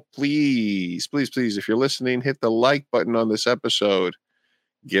Show. Please, if you're listening, hit the like button on this episode.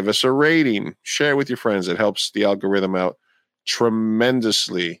 Give us a rating. Share it with your friends. It helps the algorithm out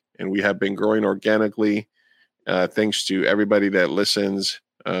tremendously. And we have been growing organically thanks to everybody that listens.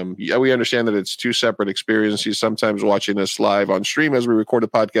 We understand that it's two separate experiences. Sometimes watching us live on stream as we record a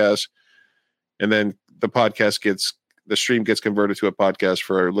podcast, and then the stream gets converted to a podcast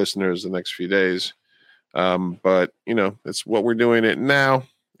for our listeners the next few days. But it's what we're doing it now,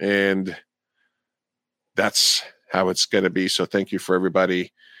 and that's how it's going to be. So thank you for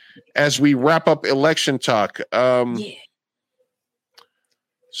everybody. As we wrap up election talk,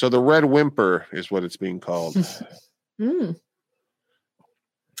 so the Red Whimper is what it's being called. Okay,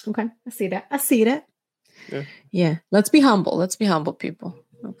 I see that. Yeah. Let's be humble, people.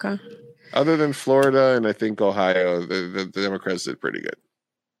 Okay. Other than Florida and I think Ohio, the Democrats did pretty good.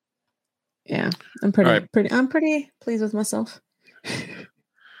 Yeah, I'm pretty pleased with myself.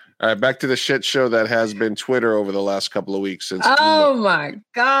 All right, back to the shit show that has been Twitter over the last couple of weeks since. Oh my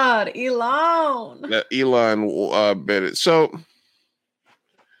God, Elon! Elon bit it. So,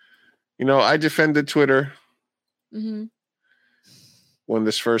 I defended Twitter when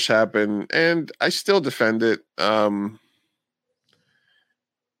this first happened, and I still defend it.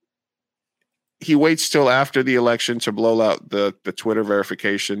 He waits till after the election to blow out the Twitter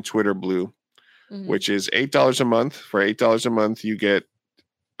verification, Twitter Blue, which is $8 a month. For $8 a month, you get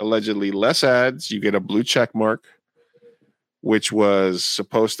allegedly less ads. You get a blue check mark, which was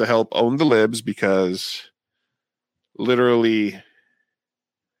supposed to help own the libs because literally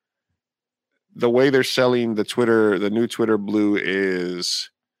the way they're selling the new Twitter Blue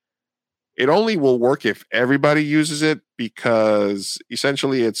is it only will work if everybody uses it because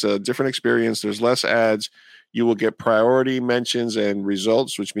essentially it's a different experience. There's less ads. You will get priority mentions and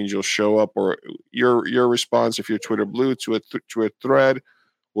results, which means you'll show up or your response, if you're Twitter Blue to a thread,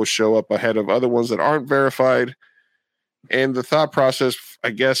 will show up ahead of other ones that aren't verified. And the thought process, I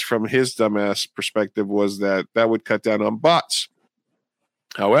guess, from his dumbass perspective was that would cut down on bots.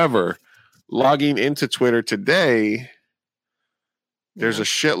 However, logging into Twitter today, there's a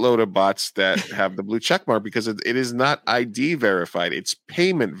shitload of bots that have the blue check mark because it is not ID verified. It's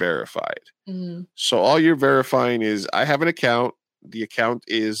payment verified. So all you're verifying is I have an account. The account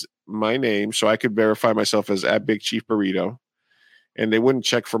is my name, so I could verify myself as at Big Chief Burrito. And they wouldn't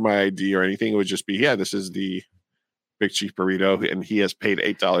check for my ID or anything. It would just be, this is the Big Chief Burrito, and he has paid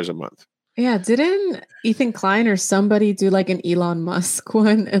 $8 a month. Yeah, didn't Ethan Klein or somebody do like an Elon Musk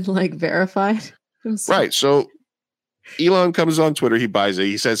one and like verified himself? Right. So Elon comes on Twitter, he buys it.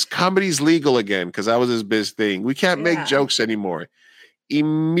 He says, comedy's legal again, because that was his big thing. We can't make jokes anymore.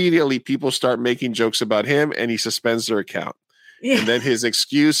 Immediately, people start making jokes about him, and he suspends their account. Yeah. And then his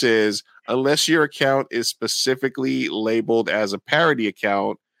excuse is, unless your account is specifically labeled as a parody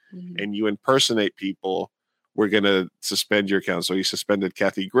account and you impersonate people, we're going to suspend your account. So he suspended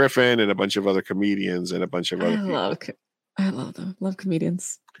Kathy Griffin and a bunch of other comedians and a bunch of other people. I love them. Love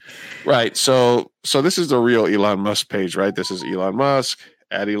comedians. Right. So this is the real Elon Musk page, right? This is Elon Musk,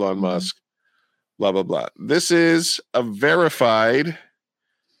 at Elon Musk, blah, blah, blah. This is a verified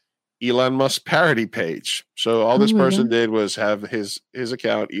Elon Musk parody page. So all this person did was have his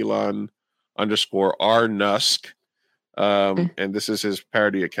account, Elon _R Nusk. And this is his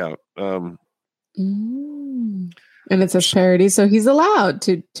parody account. And it says parody, so he's allowed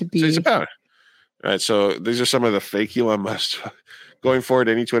to be. So he's a parody. All right, so these are some of the fake Elon Musk. Going forward,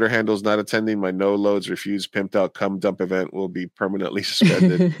 any Twitter handles not attending my no loads, refused, pimped out, cum dump event will be permanently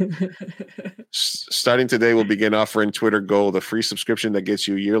suspended. Starting today, we'll begin offering Twitter Gold, a free subscription that gets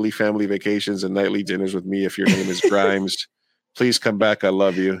you yearly family vacations and nightly dinners with me if your name is Grimes. Please come back. I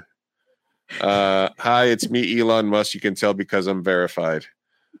love you. Hi, it's me, Elon Musk. You can tell because I'm verified.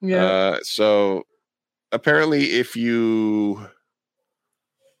 Yeah. So apparently,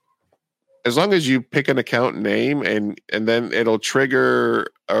 as long as you pick an account name and then it'll trigger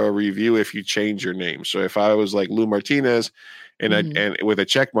a review if you change your name. So if I was like Lou Martinez and and with a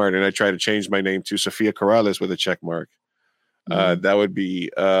check mark and I try to change my name to Sofia Corrales with a check mark, that would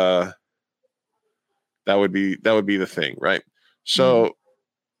be the thing, right? So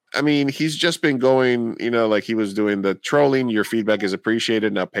I mean, he's just been going, like he was doing the trolling. Your feedback is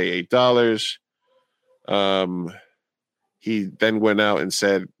appreciated. Now pay $8. He then went out and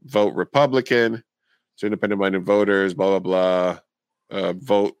said, vote Republican to independent-minded voters, blah, blah, blah,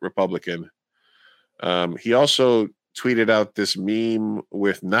 vote Republican. He also tweeted out this meme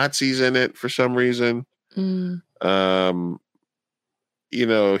with Nazis in it for some reason. He's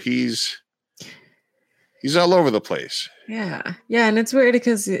all over the place. Yeah. Yeah. And it's weird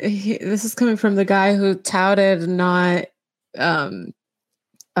because this is coming from the guy who touted not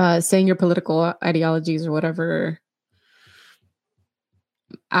saying your political ideologies or whatever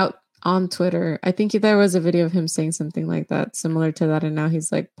out on Twitter. I think there was a video of him saying something like that, similar to that. And now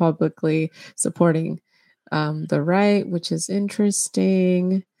he's like publicly supporting the right, which is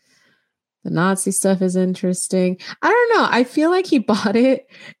interesting. The Nazi stuff is interesting. I don't know. I feel like he bought it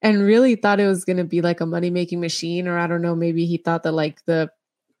and really thought it was going to be like a money-making machine, or I don't know, maybe he thought that like the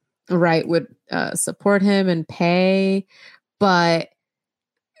right would support him and pay. But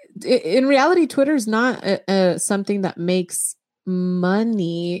in reality, Twitter is not something that makes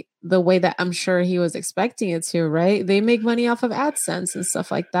money the way that I'm sure he was expecting it to, right? They make money off of AdSense and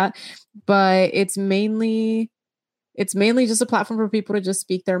stuff like that. But it's mainly just a platform for people to just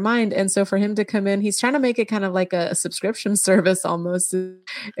speak their mind. And so for him to come in, he's trying to make it kind of like a subscription service almost.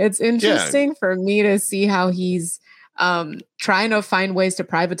 It's interesting for me to see how he's trying to find ways to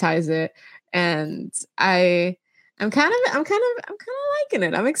privatize it. And I'm kind of liking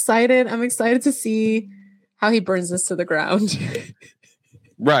it. I'm excited. I'm excited to see how he burns this to the ground.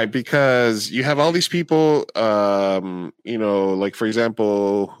 Right, because you have all these people, like for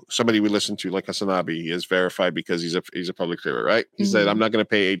example, somebody we listen to, like Hasanabi, is verified because he's a public figure, right? He said, "I'm not going to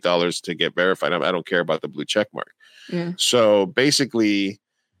pay $8 to get verified. I don't care about the blue check mark." Yeah. So basically,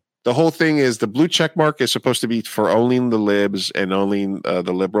 the whole thing is the blue check mark is supposed to be for only the libs and only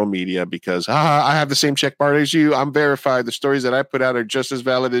the liberal media because I have the same check mark as you. I'm verified. The stories that I put out are just as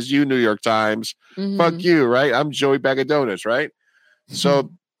valid as you, New York Times. Fuck you, right? I'm Joey Bag of Donuts, right?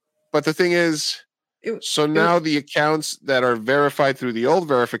 So, but the thing is, now the accounts that are verified through the old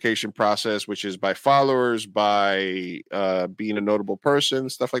verification process, which is by followers, by being a notable person,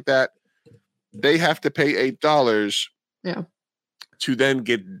 stuff like that, they have to pay $8 to then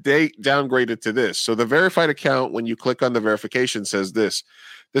get downgraded to this. So the verified account, when you click on the verification, says this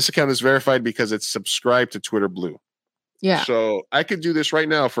account is verified because it's subscribed to Twitter Blue. Yeah. So I could do this right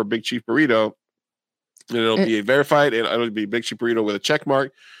now for Big Chief Burrito. And it'll be verified, and it'll be Big Chief Burrito with a check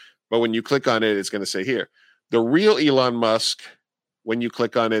mark. But when you click on it, it's going to say here. The real Elon Musk, when you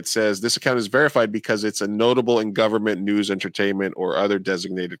click on it, says this account is verified because it's a notable in government, news, entertainment, or other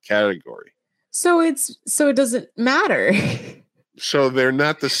designated category. So it doesn't matter. So they're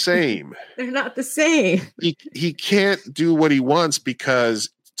not the same. They're not the same. He can't do what he wants because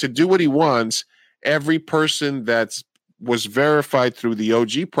to do what he wants, every person was verified through the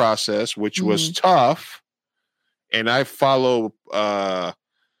OG process, which was tough. And I follow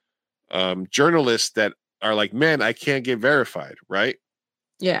journalists that are like, man, I can't get verified, right?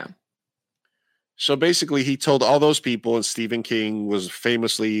 Yeah. So basically, he told all those people, and Stephen King was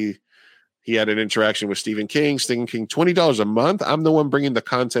famously, he had an interaction with Stephen King, $20 a month. I'm the one bringing the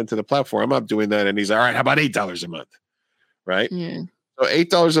content to the platform. I'm not doing that. And he's like, all right, how about $8 a month? Right? Yeah. So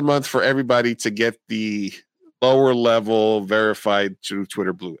 $8 a month for everybody to get the lower level verified through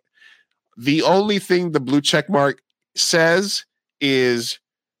Twitter Blue. The only thing the blue check mark says is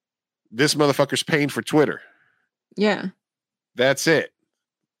this motherfucker's paying for Twitter. Yeah. That's it.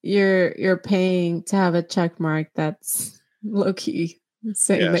 You're paying to have a check mark that's low key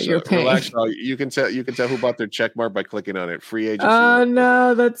saying that you're paying. Relax, you can tell who bought their check mark by clicking on it. Free agency. Oh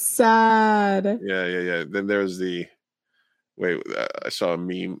no, that's sad. Yeah. Then there's the wait. I saw a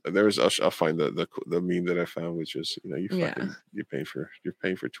meme. I'll find the meme that I found, which is you're paying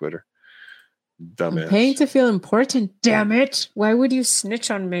for Twitter. Dumbass. I'm paying to feel important. Damn it! Why would you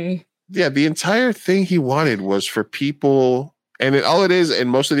snitch on me? Yeah, the entire thing he wanted was for people, and all it is, and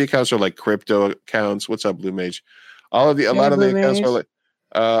most of the accounts are like crypto accounts. What's up, Blue Mage? A lot of the accounts are like,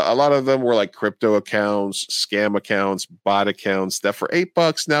 a lot of them were like crypto accounts, scam accounts, bot accounts that for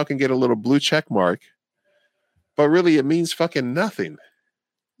 $8 now can get a little blue check mark, but really it means fucking nothing.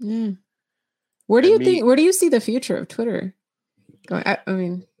 Yeah. Where do you see the future of Twitter going? I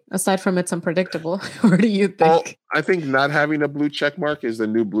mean, aside from it's unpredictable, where do you think? Well, I think not having a blue check mark is the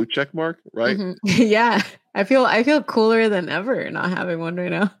new blue check mark, right? Mm-hmm. Yeah, I feel cooler than ever not having one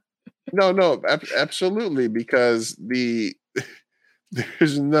right now. No, absolutely, because there's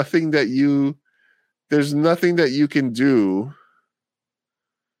nothing that you can do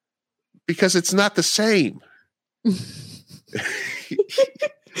because it's not the same.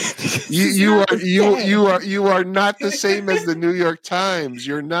 You are not the same as the New York Times.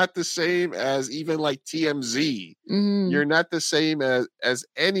 You're not the same as even like TMZ. Mm-hmm. You're not the same as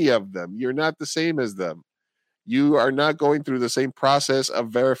any of them. You're not the same as them. You are not going through the same process of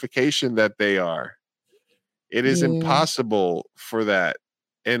verification that they are. It is impossible for that.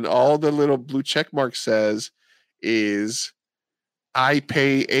 And all the little blue check mark says is, I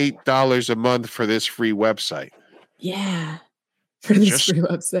pay $8 a month for this free website. Yeah. For this free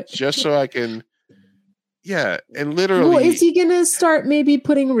website. Just so I can, and literally. Well, is he going to start maybe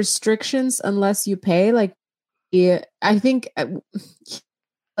putting restrictions unless you pay? Like, I think,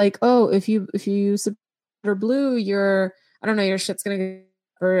 like, if you subscribe to Blue, your shit's going to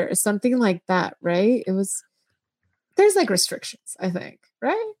go, or something like that, right? There's like restrictions, I think,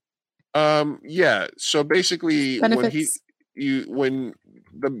 right? Yeah. So basically, benefits. when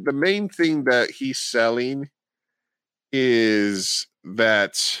the main thing that he's selling is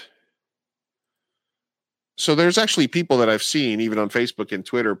that, so there's actually people that I've seen even on Facebook and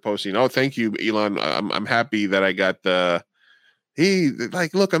Twitter posting, "Oh, thank you, Elon. I'm happy that I got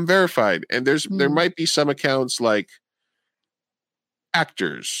look, I'm verified." And there might be some accounts like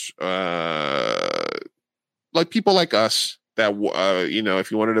actors, like people like us that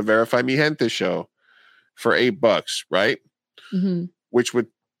if you wanted to verify Mi Gente show for $8, right? Mm-hmm.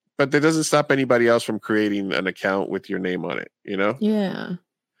 But that doesn't stop anybody else from creating an account with your name on it, Yeah.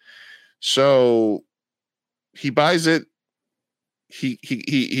 So he buys it. He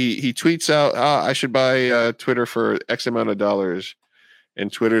tweets out, I should buy Twitter for X amount of dollars.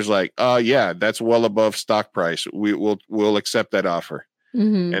 And Twitter's like, yeah, that's well above stock price. We'll accept that offer.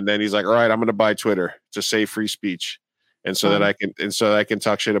 Mm-hmm. And then he's like, all right, I'm going to buy Twitter to save free speech. And so that I can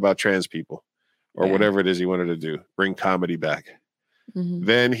talk shit about trans people or whatever it is he wanted to do, bring comedy back. Mm-hmm.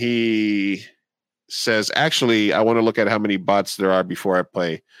 Then he says, actually, I want to look at how many bots there are before I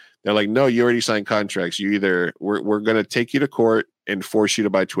play. They're like, no, you already signed contracts. We're going to take you to court and force you to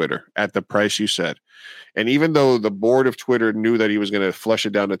buy Twitter at the price you said. And even though the board of Twitter knew that he was going to flush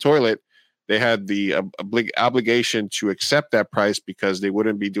it down the toilet, they had the obligation to accept that price because they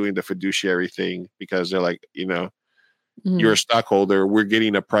wouldn't be doing the fiduciary thing, because they're like, you're a stockholder. We're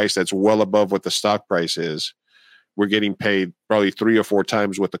getting a price that's well above what the stock price is. We're getting paid probably 3 or 4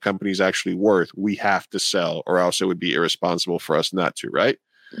 times what the company's actually worth. We have to sell, or else it would be irresponsible for us not to, right?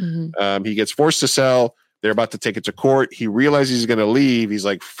 Mm-hmm. He gets forced to sell. They're about to take it to court. He realizes he's going to leave. He's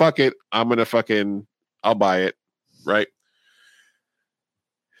like, fuck it. I'll buy it, right?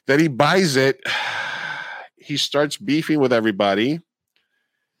 Then he buys it. He starts beefing with everybody.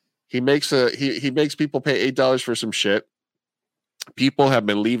 He makes people pay $8 for some shit. People have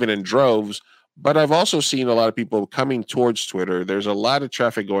been leaving in droves. But I've also seen a lot of people coming towards Twitter. There's a lot of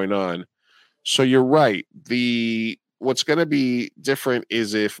traffic going on. So you're right. What's going to be different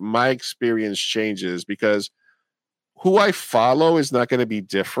is if my experience changes, because who I follow is not going to be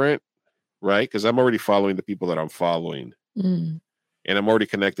different, right? Because I'm already following the people that I'm following. Mm. And I'm already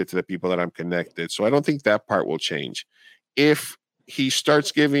connected to the people that I'm connected. So I don't think that part will change. If he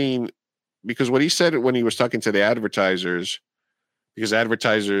starts giving, because what he said when he was talking to the advertisers, because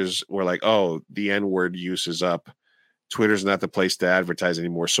advertisers were like, oh, the N-word use is up. Twitter's not the place to advertise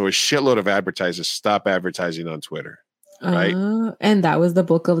anymore. So a shitload of advertisers stop advertising on Twitter, right? And that was the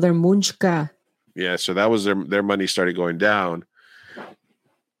book of their Munchka. Yeah, so that was their money started going down.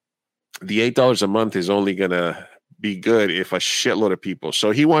 the $8 a month is only gonna be good if a shitload of people.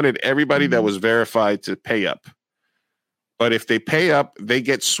 So he wanted everybody that was verified to pay up. But if they pay up, they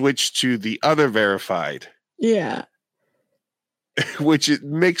get switched to the other verified. Yeah. Which it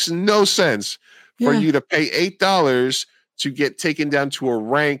makes no sense for you to pay $8 to get taken down to a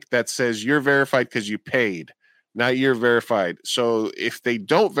rank that says you're verified because you paid, not you're verified. So if they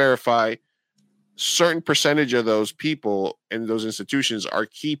don't verify, certain percentage of those people and those institutions are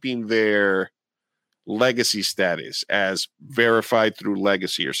keeping their legacy status as verified through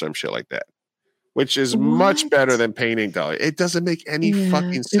legacy or some shit like that, which is much better than paying $8. It doesn't make any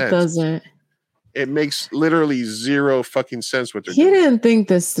fucking sense. It doesn't. It makes literally zero fucking sense what they're He doing. didn't think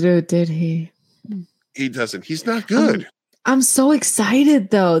this through, did he? He doesn't. He's not good. I'm so excited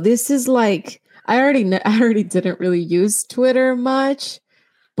though. This is like I already didn't really use Twitter much,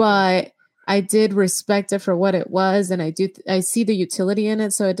 but I did respect it for what it was, and I see the utility in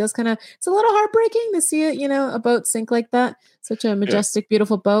it. So it does it's a little heartbreaking to see it, a boat sink like that. Such a majestic,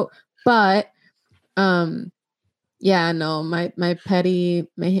 beautiful boat. But yeah, no, my petty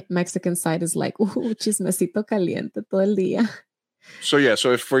Mexican side is like, chismecito caliente todo el día. So yeah,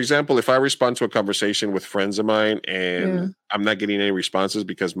 so if, for example, if I respond to a conversation with friends of mine and I'm not getting any responses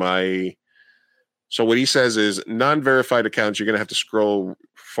because so what he says is non-verified accounts, you're going to have to scroll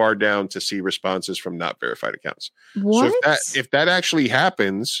far down to see responses from not verified accounts. What? So if that actually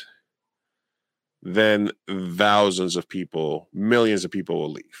happens, then thousands of people, millions of people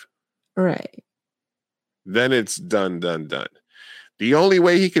will leave. Right. Then it's done. The only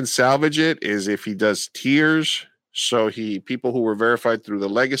way he can salvage it is if he does tiers. So people who were verified through the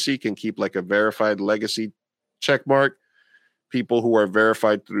legacy can keep like a verified legacy check mark. People who are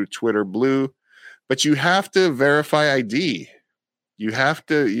verified through Twitter Blue, but you have to verify ID. You have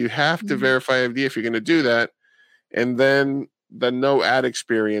to verify ID if you're going to do that. And then the no ad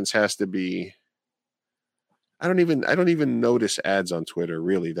experience has to be. I don't even notice ads on Twitter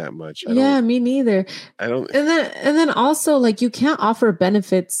really that much. Me neither. I don't. And then also like you can't offer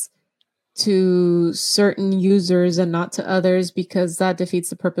benefits to certain users and not to others because that defeats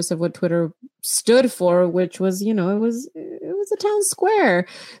the purpose of what Twitter stood for, which was, it was a town square.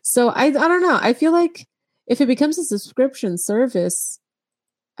 So I don't know. I feel like if it becomes a subscription service,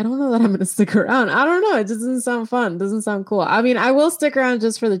 I don't know that I'm going to stick around. I don't know. It just doesn't sound fun. It doesn't sound cool. I mean, I will stick around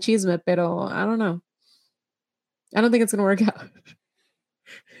just for the chisme, pero I don't know. I don't think it's going to work out.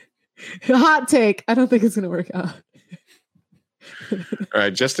 Hot take. I don't think it's going to work out. All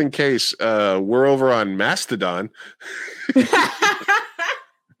right, just in case, we're over on Mastodon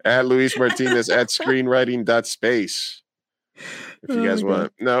at Luis Martinez at screenwriting.space. If you guys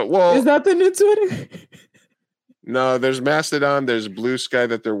want. No, well, is that the new Twitter? No, there's Mastodon, there's Blue Sky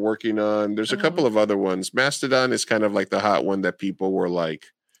that they're working on. There's a couple of other ones. Mastodon is kind of like the hot one that people were like,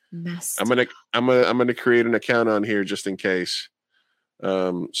 I'm gonna create an account on here just in case.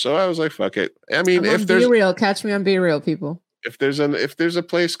 So I was like, fuck it. I mean, if there's Be Real, catch me on Be Real, people. If there's a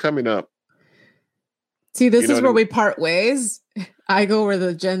place coming up. See, this is where we part ways. I go where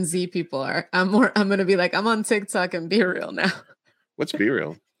the Gen Z people are. I'm gonna be like, I'm on TikTok and Be Real now. What's Be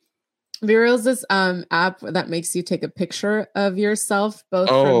Real? Be Real is this app that makes you take a picture of yourself, both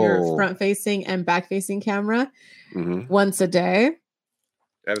from your front-facing and back-facing camera, once a day.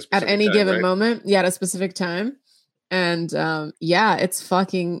 At any given moment. Yeah, at a specific time. And it's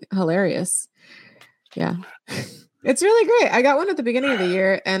fucking hilarious. Yeah. It's really great. I got one at the beginning of the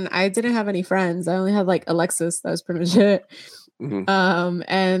year and I didn't have any friends. I only had like Alexis. That was pretty much it.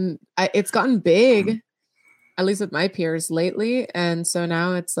 It's gotten big, at least with my peers lately. And so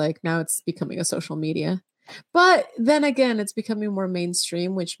now it's becoming a social media. But then again, it's becoming more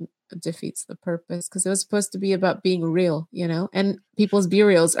mainstream, which defeats the purpose because it was supposed to be about being real, and people's Be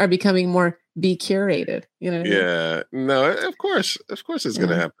Reals are becoming more be curated, Yeah. No, of course it's going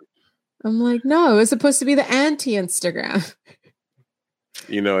to happen. I'm like, no, it was supposed to be the anti-Instagram.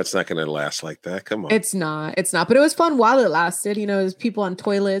 It's not going to last like that. Come on. It's not. But it was fun while it lasted. It was people on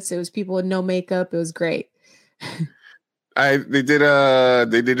toilets. It was people with no makeup. It was great. They did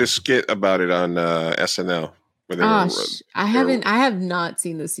a skit about it on SNL. I have not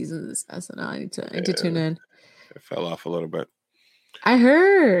seen this season of this SNL. I need to tune in. It fell off a little bit. I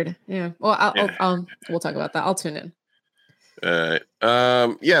heard. Yeah. Well, we'll talk about that. I'll tune in. All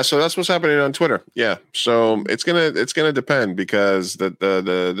right. So that's what's happening on Twitter. Yeah. So it's gonna depend because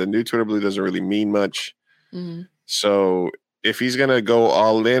the new Twitter Blue doesn't really mean much. Mm-hmm. So if he's gonna go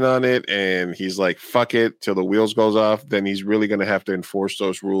all in on it and he's like fuck it till the wheels goes off, then he's really gonna have to enforce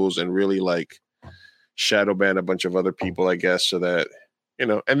those rules and really like shadow ban a bunch of other people, I guess, so that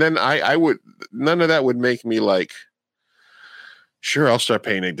and then I would none of that would make me like sure, I'll start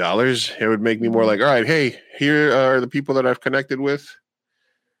paying $8. It would make me more like, all right, hey, here are the people that I've connected with.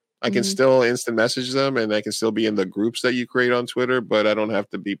 I can still instant message them, and I can still be in the groups that you create on Twitter, but I don't have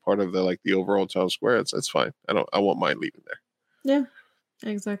to be part of the overall town square. That's fine. I won't mind leaving there. Yeah,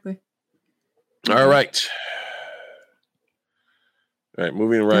 exactly. All right. All right,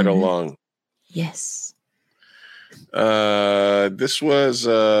 moving right along. Yes. This was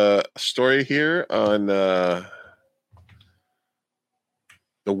a story here on the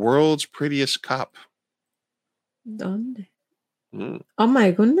world's prettiest cop. ¿Dónde? Oh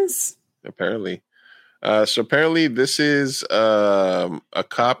my goodness. Apparently. So apparently this is a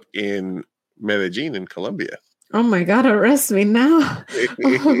cop in Medellin in Colombia. Oh my God, arrest me now.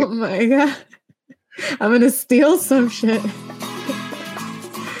 Oh my God. I'm going to steal some shit.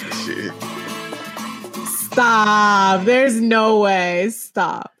 Stop. There's no way.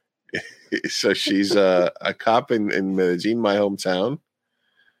 Stop. So she's a cop in Medellin, my hometown.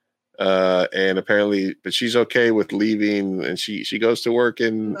 And apparently, but she's okay with leaving, and she goes to work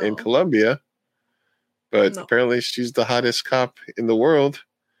in Colombia. But apparently she's the hottest cop in the world.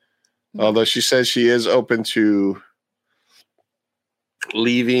 Although she says she is open to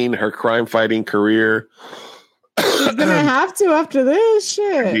leaving her crime-fighting career. She's going to have to after this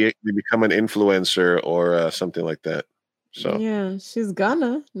shit. To become an influencer or something like that. So yeah, she's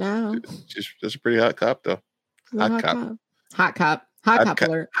gonna now. She's a pretty hot cop, though. Hot cop. Hot cop. Hot cop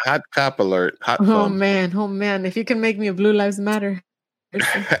alert. Hot cop alert. Hot oh man. If you can make me a Blue Lives Matter,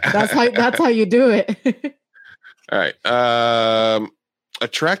 that's how you do it. All right.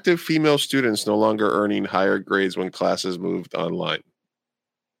 Attractive female students no longer earning higher grades when classes moved online.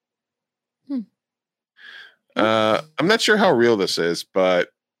 I'm not sure how real this is, but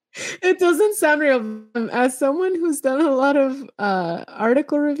it doesn't sound real. As someone who's done a lot of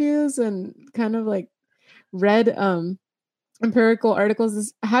article reviews and kind of like read empirical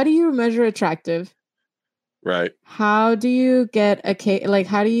articles, how do you measure attractive? Right. How do you get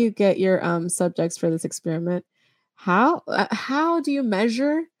how do you get your subjects for this experiment? How do you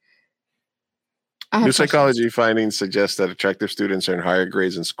measure? New psychology findings suggest that attractive students earn higher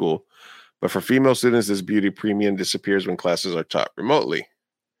grades in school, but for female students, this beauty premium disappears when classes are taught remotely.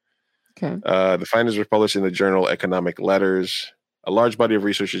 Okay. The findings were published in the journal Economic Letters. A large body of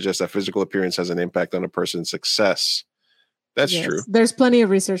research suggests that physical appearance has an impact on a person's success. That's true. There's plenty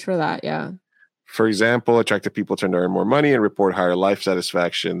of research for that. Yeah. For example, attractive people tend to earn more money and report higher life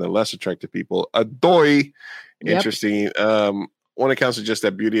satisfaction than less attractive people. Adoy. Interesting. One account suggests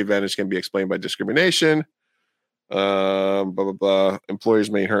that beauty advantage can be explained by discrimination. Blah, blah, blah. Employers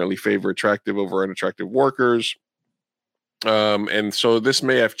may inherently favor attractive over unattractive workers. And so this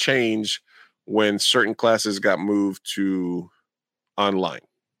may have changed when certain classes got moved to online.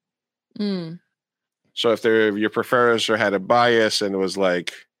 So if your professor had a bias and it was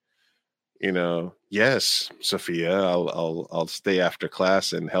like, yes, Sophia, I'll stay after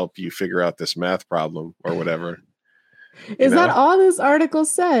class and help you figure out this math problem or whatever. Is that all this article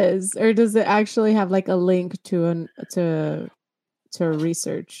says, or does it actually have like a link to a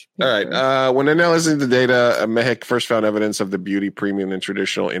research paper? All right. When analyzing the data, Mehek first found evidence of the beauty premium in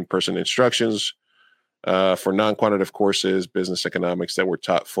traditional in-person instructions for non-quantitative courses, business economics that were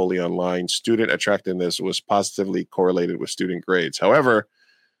taught fully online. Student attractiveness was positively correlated with student grades. However,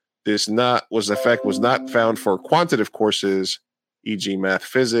 this effect was not found for quantitative courses, e.g. math,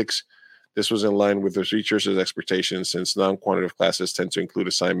 physics. This was in line with the researchers' expectations since non-quantitative classes tend to include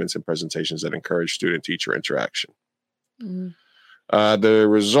assignments and presentations that encourage student-teacher interaction. The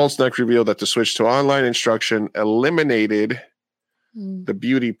results next revealed that the switch to online instruction eliminated the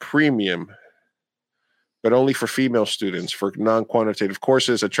beauty premium, but only for female students. For non-quantitative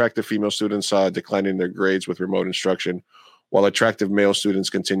courses, attractive female students saw a decline in their grades with remote instruction, while attractive male students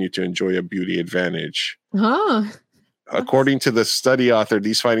continued to enjoy a beauty advantage. According to the study author,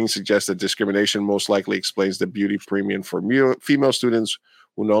 these findings suggest that discrimination most likely explains the beauty premium for female students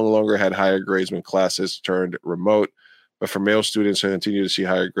who no longer had higher grades when classes turned remote, but for male students who continue to see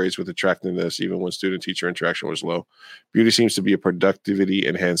higher grades with attractiveness even when student-teacher interaction was low. Beauty seems to be a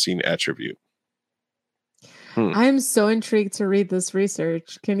productivity-enhancing attribute. I'm so intrigued to read this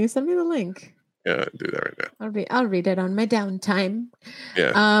research. Can you send me the link? Yeah, do that right now. I'll read it on my downtime.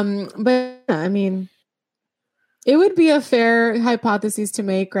 Yeah. But I mean, it would be a fair hypothesis to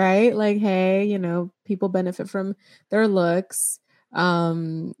make, right? Like, hey, people benefit from their looks.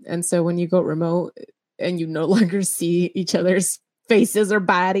 And so when you go remote and you no longer see each other's faces or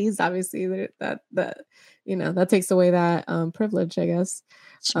bodies, obviously that takes away that privilege, I guess.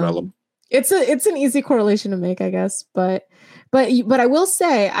 Smell them. It's an easy correlation to make, I guess. But I will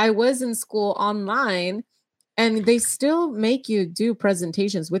say I was in school online And they still make you do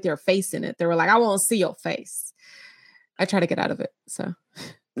presentations with your face in it. They were like, I won't see your face. I try to get out of it. So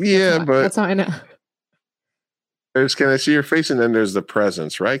Yeah, but that's how I know. there's can I see your face, and then there's the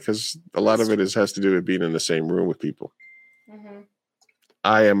presence, right? Because a lot of it has to do with being in the same room with people. Mm-hmm.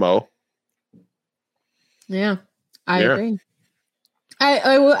 IMO. Yeah, I agree.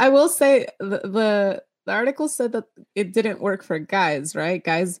 I will say the article said that it didn't work for guys, right?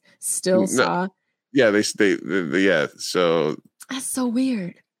 Guys still saw. Yeah, they yeah. So that's so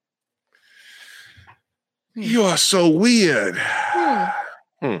weird. You are so weird.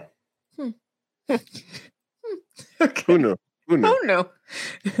 Okay. Who knew? Oh no.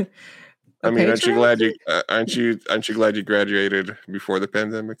 I mean, aren't you glad you graduated before the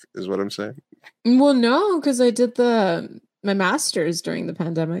pandemic? Is what I'm saying. Well, no, because I did my master's during the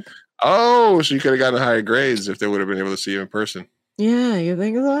pandemic. Oh, so you could have gotten higher grades if they would have been able to see you in person. Yeah, you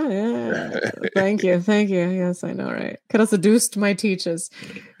think so? Yeah. Thank you. Yes, I know, right? Could have seduced my teachers,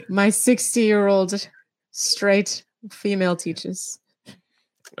 my 60-year-old straight female teachers.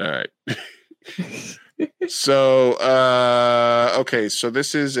 All right. So, okay. So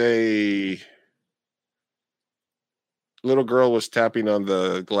this is a little girl was tapping on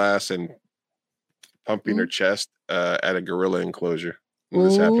the glass and pumping her chest at a gorilla enclosure. When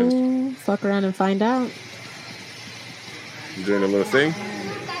this happens, fuck around and find out. You doing a little thing?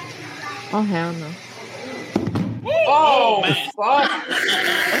 Oh hell no! Oh fuck!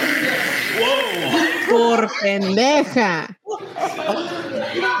 Whoa! Por pendeja.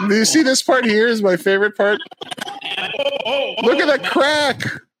 Do you see this part here? Is my favorite part. Look at that crack!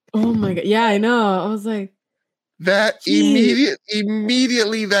 Oh my god! Yeah, I know. I was like, that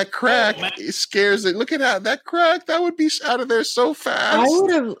immediately that crack scares it. Look at that crack. That would be out of there so fast. I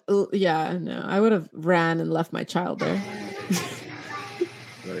would have. Yeah, no. I would have ran and left my child there.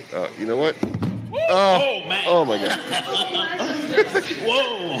 Like, you know what? Oh my god!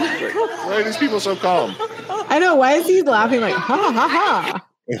 Whoa! Why are these people so calm? I know. Why is he laughing like ha ha ha?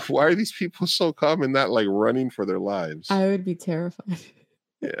 Why are these people so calm and not like running for their lives? I would be terrified.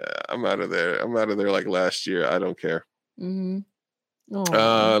 Yeah, I'm out of there. I'm out of there like last year. I don't care. Mm-hmm.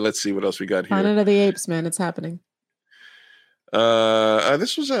 Let's see what else we got here. Planet of the Apes, man. It's happening.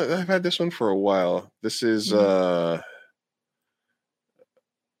 This was I've had this one for a while. This is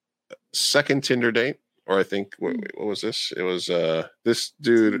second Tinder date, or I think what was this? It was this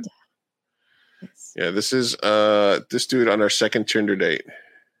dude. Yeah, this is this dude on our second Tinder date.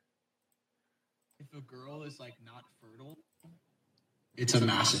 If a girl is like not fertile, it's a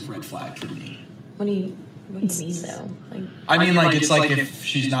massive red flag for me. What do you mean though? Like, I mean, like it's like if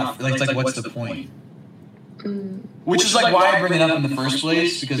she's not like it's like what's the point? Which is like why I bring it up in the first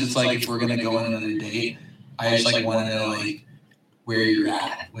place, because it's like if we're gonna go on another date, I just like want to know like where you're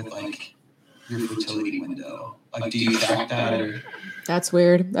at with like your fertility window. Like, do you track that or? That's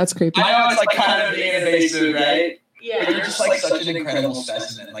weird. That's creepy. I know it's like kind of being invasive, right? Yeah. But you're just like such an incredible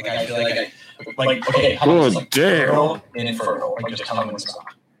specimen. Like I feel like okay, how much is like fertile and infertile? Like just tell me what's up.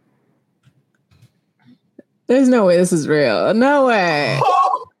 There's no way this is real. No way.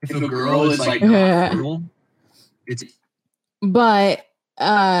 If a girl is like not fertile, it's. But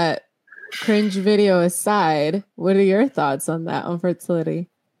cringe video aside, what are your thoughts on that, on fertility?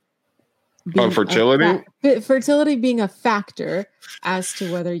 On fertility? Fertility being a factor as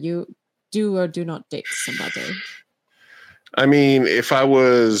to whether you do or do not date somebody. I mean, if I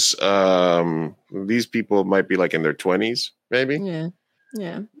was, these people might be like in their 20s, maybe. Yeah.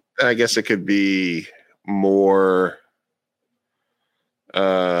 Yeah. I guess it could be more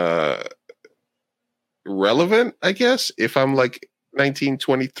relevant, I guess. If I'm like 19,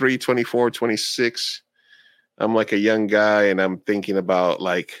 23, 24, 26, I'm like a young guy and I'm thinking about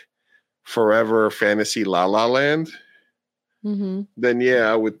like forever fantasy La La Land. Mm-hmm. Then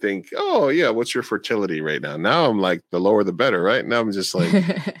yeah, I would think, oh yeah, what's your fertility rate now? Now I'm like, the lower the better, right? Now I'm just like,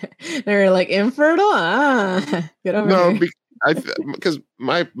 they're like infertile. Get over here. Because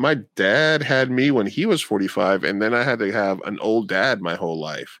my dad had me when he was 45, and then I had to have an old dad my whole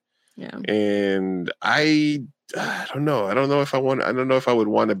life. Yeah, and I don't know. I don't know if I would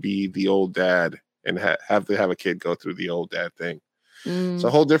want to be the old dad and have to have a kid go through the old dad thing. It's a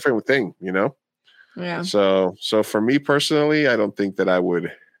whole different thing, you know. Yeah. So for me personally, I don't think that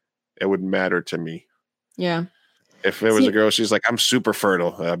it would matter to me. Yeah. If it was a girl, she's like, I'm super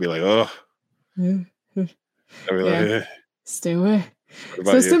fertile. I'd be like, oh. I'd be like, stay away.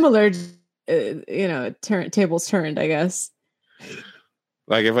 So similar, tables turned, I guess.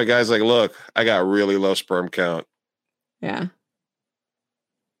 Like if a guy's like, look, I got really low sperm count. Yeah.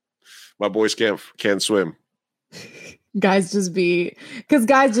 My boys can't swim. Guys just be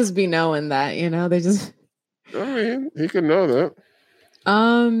knowing that, they just I mean, he could know that.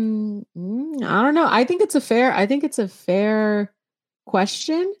 I don't know. I think it's a fair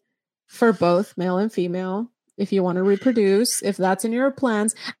question for both male and female. If you want to reproduce, if that's in your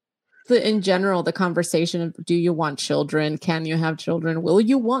plans, in general, the conversation of do you want children? Can you have children? Will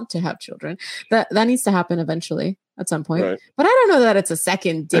you want to have children? That needs to happen eventually at some point. Right. But I don't know that it's a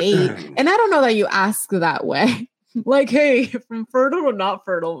second date. And I don't know that you ask that way. Like, hey, from fertile or not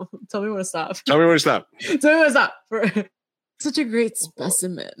fertile, tell me when to stop. Tell me when to stop. Tell me when to stop. Such a great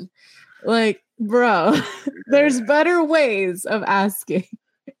specimen. Like, bro, there's better ways of asking.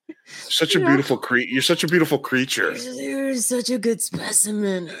 Such a beautiful creature. You're such a beautiful creature. You're such a good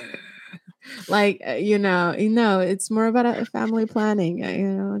specimen. Like, it's more about a family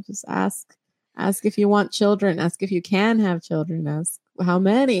planning. Just ask if you want children, ask if you can have children, ask how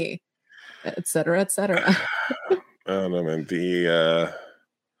many, et cetera, et cetera. I don't know, man. The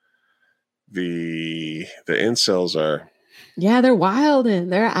incels are. Yeah, they're wilding.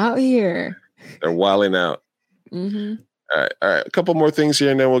 They're out here. They're wilding out. Mm-hmm. All right. A couple more things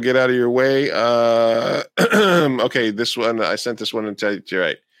here, and then we'll get out of your way. Okay, this one I sent this one and tell you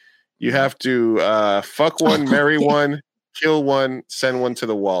right. You have to fuck one, marry one, kill one, send one to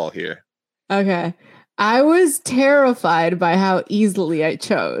the wall here. Okay, I was terrified by how easily I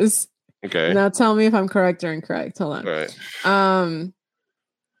chose. Okay, now tell me if I'm correct or incorrect. Hold on. All right.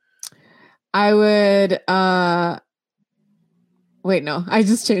 I would. Wait, no, I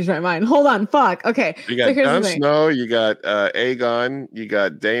just changed my mind. Hold on, fuck. Okay, you got Jon Snow, you got Aegon, you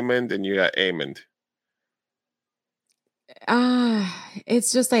got Daemon, and you got Aemond.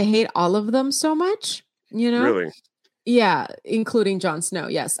 It's just I hate all of them so much. Really? Yeah, including Jon Snow.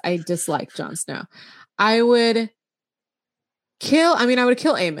 Yes, I dislike Jon Snow. I would kill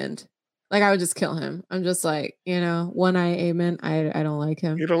Aemond. Like, I would just kill him. I'm just like, one-eye Aemond. I don't like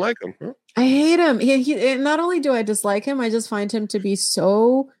him. You don't like him, huh? I hate him. He not only do I dislike him, I just find him to be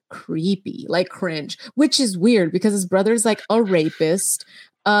so creepy, like cringe, which is weird because his brother's like a rapist,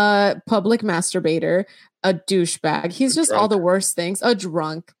 a public masturbator, a douchebag. He's just all the worst things. A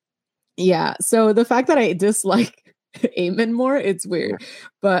drunk. Yeah. So the fact that I dislike Aemond more, it's weird.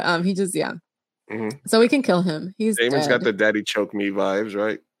 But he just, yeah. Mm-hmm. So we can kill him. Daemon's got the daddy choke me vibes,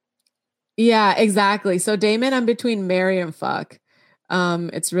 right? Yeah, exactly. So Daemon, I'm between marry and fuck.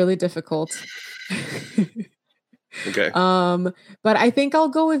 It's really difficult. Okay. But I think I'll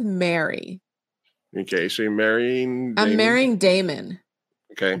go with marry. Okay, so you're marrying Daemon? I'm marrying Daemon.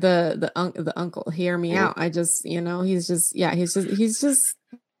 Okay. The uncle. Hear me out. I just, he's just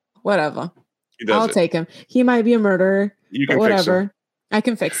whatever. I'll take him. He might be a murderer. You can whatever. Fix him. I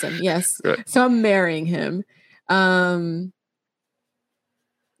can fix him. Yes. Good. So I'm marrying him.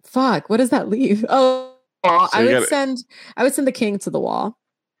 Fuck, what does that leave? Oh, so I would send the king to the wall.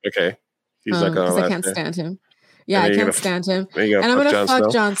 Okay. He's not gonna, because I can't stand him. Yeah, I can't stand him. And I'm gonna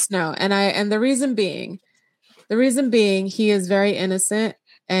fuck Jon Snow. And the reason being he is very innocent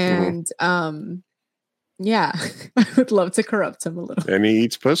and yeah, I would love to corrupt him a little. And he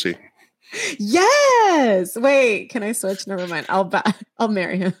eats pussy. Yes. Wait, can I switch? Never mind. I'll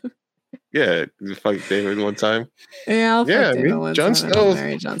marry him. Yeah, you fuck David one time. Yeah, I'll fuck David one Jon time. Snow. I'll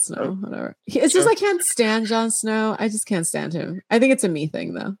marry Jon Snow. Whatever. It's just I can't stand Jon Snow. I just can't stand him. I think it's a me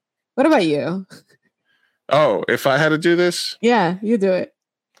thing though. What about you? Oh, if I had to do this? Yeah, you do it.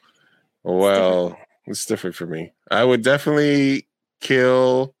 Well, it's different for me. I would definitely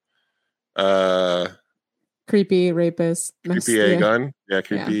kill creepy rapist. Creepy Aegon. Yeah,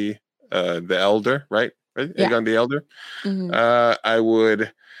 creepy the elder, right? Yeah. Aegon the elder. Mm-hmm. I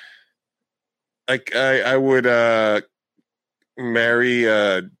would I would marry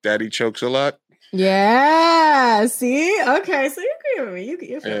Daddy Chokes a lot. Yeah. See? Okay. So you agree with me.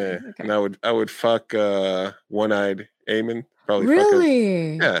 You're yeah. Okay. And I would fuck one-eyed Aemon. Probably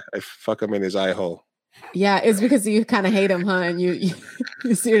really? Fuck him. Yeah, I fuck him in his eye hole. Yeah, it's because you kind of hate him, huh? And you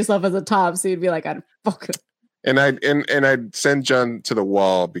see yourself as a top, so you'd be like, I'd fuck him. And I'd send Jon to the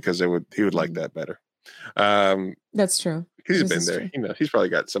wall because he would like that better. That's true. He's been there. True. He's probably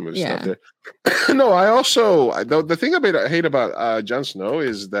got some of his stuff there. No, I also the thing I hate about Jon Snow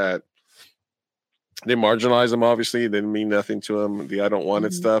is that they marginalize him. Obviously, they didn't mean nothing to him. The I don't want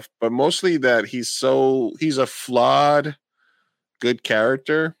it stuff, but mostly that he's a flawed, good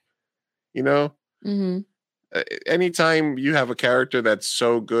character. Mm-hmm. Anytime you have a character that's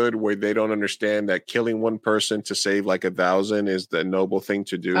so good where they don't understand that killing one person to save like 1,000 is the noble thing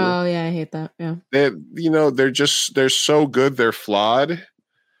to do. Oh yeah, I hate that. Yeah. They're so good, they're flawed.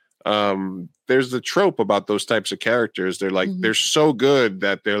 There's the trope about those types of characters. They're like, they're so good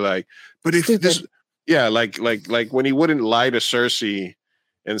that they're like, but if stupid. this, yeah, like when he wouldn't lie to Cersei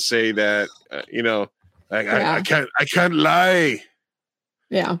and say that, Like I can't lie.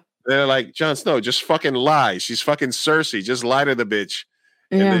 Yeah. They're like, Jon Snow, just fucking lie. She's fucking Cersei. Just lie to the bitch.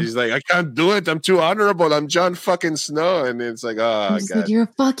 And then he's like, I can't do it. I'm too honorable. I'm Jon fucking Snow. And it's like, oh, he's God. like, you're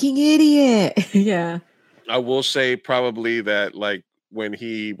a fucking idiot. Yeah. I will say probably that, like, when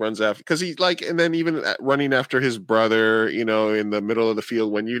he runs after, because he's like, and then even running after his brother, you know, in the middle of the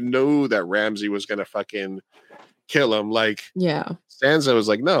field, when you knew that Ramsay was going to fucking kill him, like, Sansa was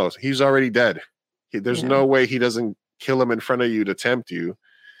like, no, he's already dead. There's no way he doesn't kill him in front of you to tempt you.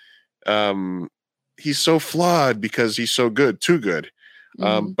 He's so flawed because he's so good, too good.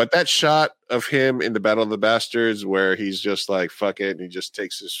 But that shot of him in the Battle of the Bastards where he's just like, fuck it, and he just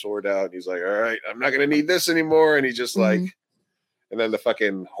takes his sword out and he's like, all right, I'm not gonna need this anymore, and he just like, and then the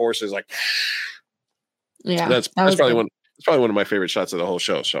fucking horse is like, that's probably one of my favorite shots of the whole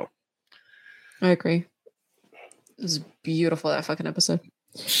show. So I agree. It was beautiful, that fucking episode.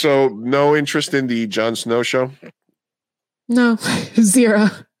 So no interest in the Jon Snow show? No. Zero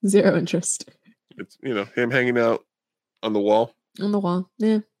interest. It's, you know, him hanging out on the wall. On the wall,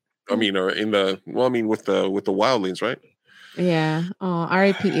 yeah. I mean, or in the with the wildlings, right? Yeah. Oh,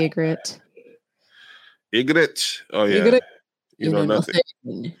 R.I.P. Ygritte. Ygritte. Oh yeah. Ygritte. You know nothing.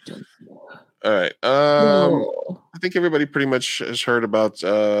 All right. I think everybody pretty much has heard about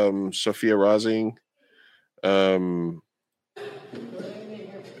Sophia Rosing.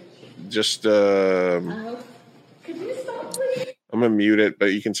 Just I'm gonna mute it,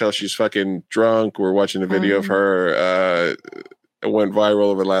 but you can tell she's fucking drunk. We're watching a video of her. It went viral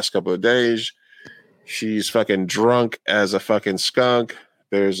over the last couple of days. She's fucking drunk as a fucking skunk.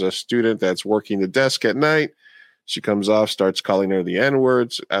 There's a student that's working the desk at night. She comes off, starts calling her the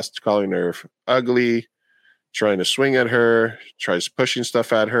N-words, calling her ugly, trying to swing at her, tries pushing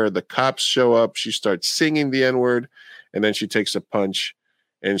stuff at her. The cops show up. She starts singing the N-word, and then she takes a punch,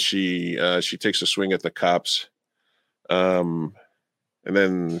 and she takes a swing at the cops. And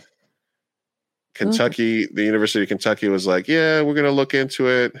then Kentucky, the University of Kentucky was like, yeah, we're going to look into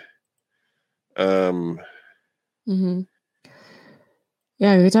it.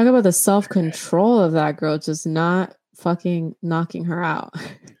 Yeah, we talk about the self-control of that girl just not fucking knocking her out.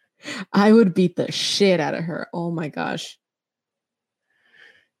 I would beat the shit out of her. Oh my gosh.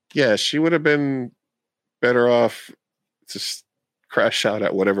 Yeah, she would have been better off just crash out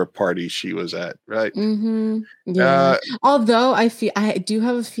at whatever party she was at, right? Yeah. Although I do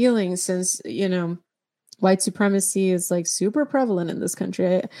have a feeling, since, you know, white supremacy is like super prevalent in this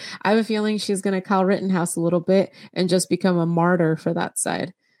country, I have a feeling she's going to Kyle Rittenhouse a little bit and just become a martyr for that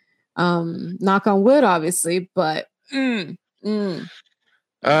side. Knock on wood, obviously, but she's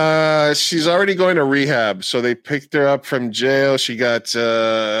already going to rehab. So they picked her up from jail. She got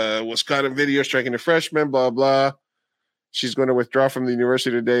was caught in video striking a freshman, blah, blah. She's going to withdraw from the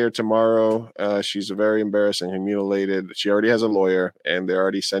university today or tomorrow. She's very embarrassed and humiliated. She already has a lawyer, and they're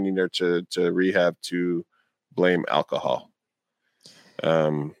already sending her to rehab to blame alcohol.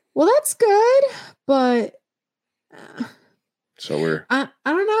 Well, that's good, but so I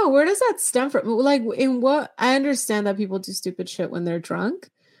don't know. Where does that stem from? Like, in what? I understand that people do stupid shit when they're drunk,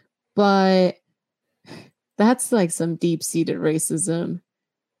 but that's like some deep-seated racism.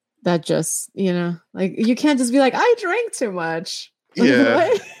 That just, you know, like, you can't just be like, I drank too much. Like, yeah.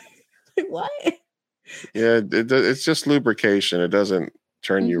 What? Like, what? Yeah, it's just lubrication. It doesn't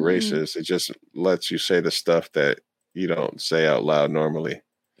turn you racist. It just lets you say the stuff that you don't say out loud normally.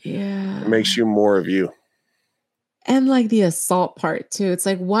 Yeah. It makes you more of you. And like the assault part too. It's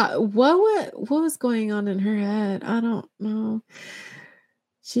like, what was going on in her head? I don't know.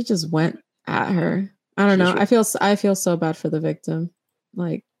 She just went at her. I don't know. I feel so bad for the victim.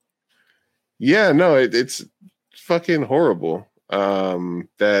 Like, yeah, no, it's fucking horrible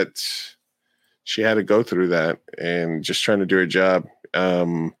that she had to go through that and just trying to do her job.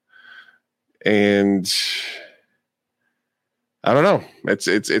 And I don't know.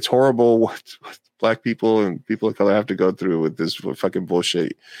 It's horrible what Black people and people of color have to go through with this fucking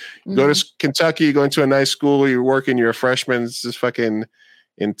bullshit. You go to Kentucky, you go into a nice school, you're working, you're a freshman. It's this fucking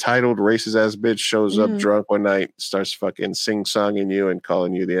entitled racist ass bitch shows up drunk one night, starts fucking sing-songing you and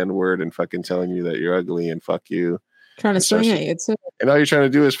calling you the N-word and fucking telling you that you're ugly and fuck you. Trying to swing at you too. And all you're trying to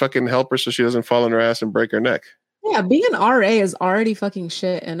do is fucking help her so she doesn't fall on her ass and break her neck. Yeah, being an RA is already fucking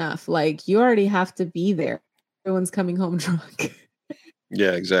shit enough. Like, you already have to be there. Everyone's coming home drunk.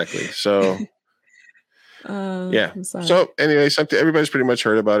 Yeah, exactly. So yeah. I'm sorry. So anyway, everybody's pretty much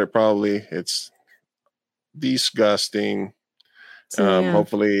heard about it. Probably it's disgusting. So,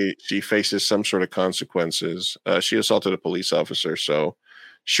 hopefully she faces some sort of consequences. She assaulted a police officer, so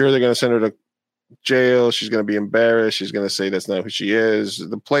sure, they're going to send her to jail. She's going to be embarrassed. She's going to say that's not who she is.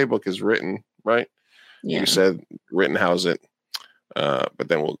 The playbook is written, right? You said Rittenhouse it. But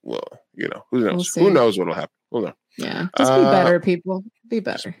then we'll who knows? We'll who knows what'll happen? We'll know. Yeah. Just be better, people. Be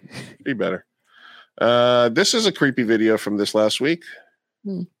better. Be better. This is a creepy video from this last week.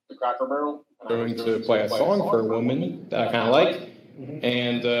 The Cracker Barrel. Going to play a song for a woman that I kind of like.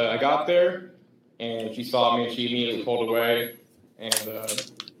 And I got there, and she saw me, and she immediately pulled away. And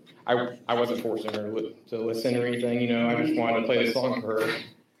I wasn't forcing her to listen or anything, I just wanted to play the song for her,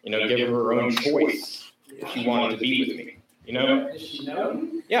 give her her own choice if she wanted to be with me, Does she know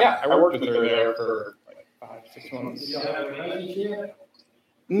you? Yeah, I worked with her there for like 5-6 months. Did y'all have a relationship?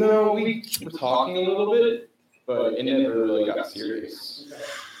 No, we were talking a little bit, but it never really got serious.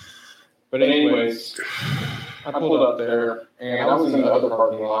 But anyways, I pulled up there, and I was in the other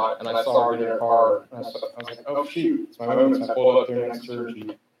parking lot, and I saw her in her car, and I was like, oh, shoot, it's my moment. So I pulled up there next to her.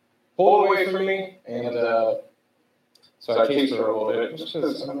 She pulled away from me, and so I chased her a little bit. Just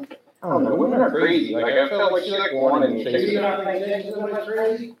because, I don't know, women are crazy. Like, I felt like she wanted to chase me. You not think somebody's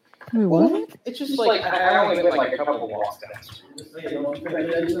crazy? Wait, what? It's just like, I only did like a couple of walks down the street.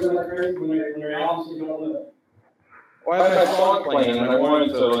 Well, I had my song playing, and I wanted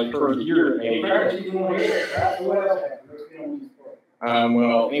to, like, her hear it maybe.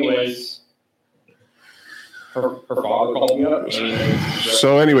 Well, anyways, her father called me up.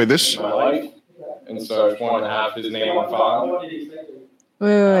 So anyway, this. My life, and so I just wanted to have his name on file.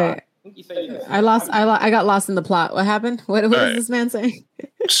 Wait. I got lost in the plot. What happened? What is this man saying?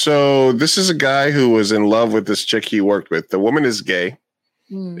 So this is a guy who was in love with this chick he worked with. The woman is gay,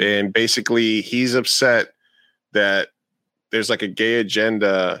 and basically he's upset that there's like a gay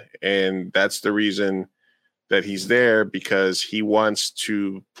agenda, and that's the reason that he's there, because he wants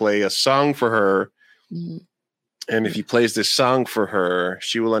to play a song for her. And if he plays this song for her,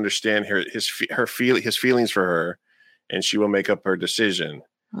 she will understand his feelings for her, and she will make up her decision.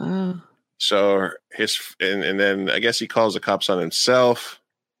 Wow. So and then I guess he calls the cops on himself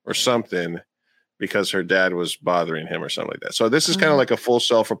or something because her dad was bothering him or something like that. So this is kind of like a full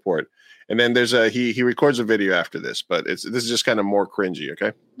self-report. And then there's he records a video after this, but this is just kind of more cringy,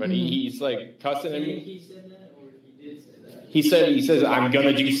 okay? But he's like cussing at me. He said that, or he did say that? He says, I'm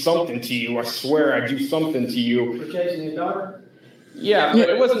gonna do something to you. I swear I do something to you. For chasing your daughter? Yeah, but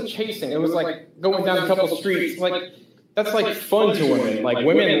it wasn't chasing. It was like going down a couple streets. Like, that's like fun to women. Like,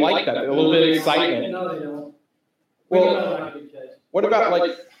 women like that. A little bit of excitement. No, they don't. Well, what about like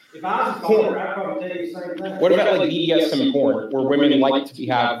if I was porn? I'd probably tell you the same thing. What about like BDSM porn, where women like to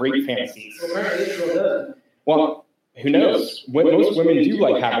have rape fantasies? Well, who knows? Most women do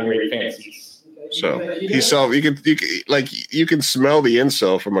like having rape fantasies. So you can smell the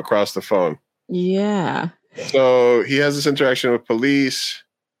incel from across the phone. Yeah. So he has this interaction with police.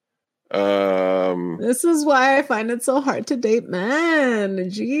 This is why I find it so hard to date men.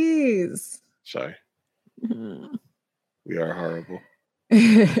 Jeez. Sorry. We are horrible.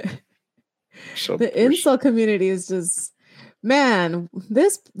 So the incel community is just, man,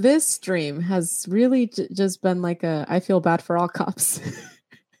 this stream has really just been like I feel bad for all cops.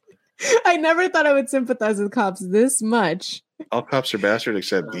 I never thought I would sympathize with cops this much. All cops are bastards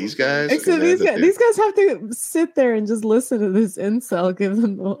except these guys. Except these guys. These guys have to sit there and just listen to this incel give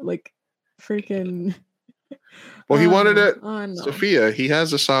them like freaking. Well, he wanted it. Oh, no. Sophia, he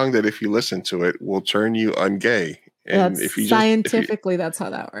has a song that if you listen to it will turn you ungay. And that's scientifically, that's how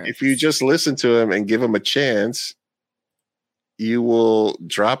that works. If you just listen to him and give him a chance, you will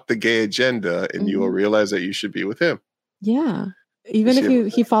drop the gay agenda and you will realize that you should be with him. Yeah. Even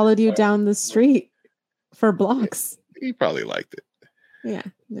if he followed you down the street for blocks. He probably liked it. Yeah,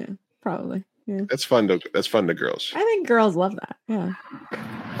 probably. Yeah. That's fun to girls. I think girls love that. Yeah.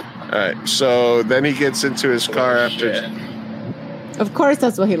 All right. So then he gets into his car after. Of course,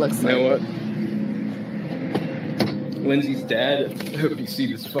 that's what he looks like. You know what? Lindsay's dad. I hope you see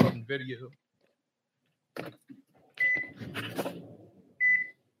this fucking video.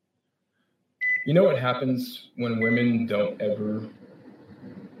 You know what happens when women don't ever,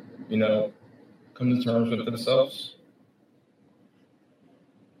 come to terms with themselves?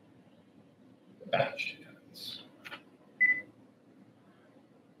 Bad shit happens.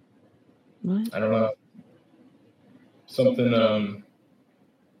 What? I don't know. Something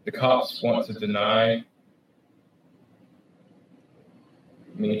the cops want to deny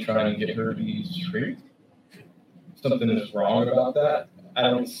me trying to get her to be straight. Something is wrong about that. I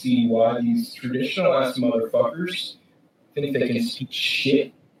don't see why these traditional ass motherfuckers think they can speak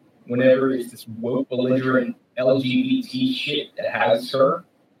shit whenever it's this woke, belligerent LGBT shit that has her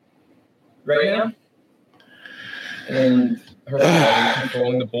right now. And her father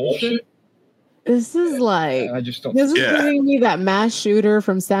controlling the bullshit. This is like I just don't. this is giving me that mass shooter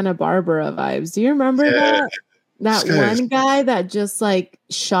from Santa Barbara vibes. Do you remember that one guy that just like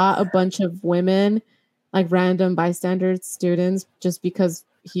shot a bunch of women, like random bystander students, just because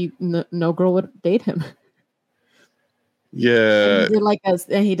no girl would date him? Yeah,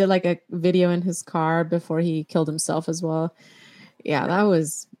 and he did like a video in his car before he killed himself as well. Yeah, that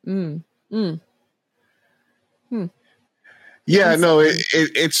was. Yeah, no,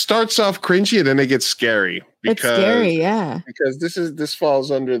 it starts off cringy and then it gets scary. It's scary, yeah. Because this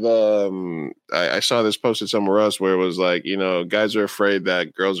falls under the I saw this posted somewhere else where it was like, you know, guys are afraid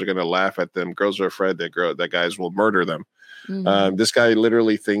that girls are gonna laugh at them. Girls are afraid that guys will murder them. Mm-hmm. This guy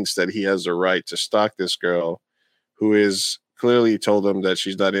literally thinks that he has the right to stalk this girl who is clearly told him that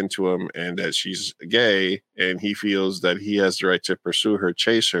she's not into him and that she's gay, and he feels that he has the right to pursue her,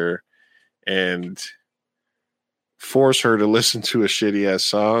 chase her, and force her to listen to a shitty ass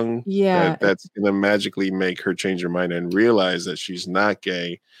song. Yeah, that's gonna magically make her change her mind and realize that she's not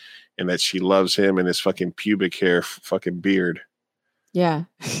gay and that she loves him and his fucking pubic hair, fucking beard. Yeah,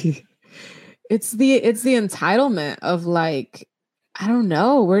 it's the entitlement of like, I don't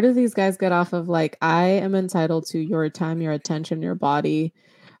know, where do these guys get off of like, I am entitled to your time, your attention, your body.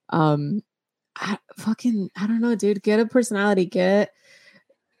 I don't know, dude. Get a personality,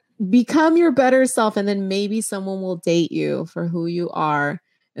 become your better self, and then maybe someone will date you for who you are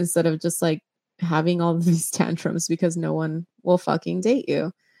instead of just like having all of these tantrums because no one will fucking date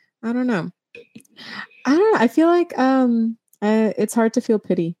you. I don't know. I feel like it's hard to feel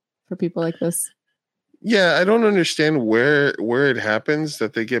pity for people like this. Yeah, I don't understand where it happens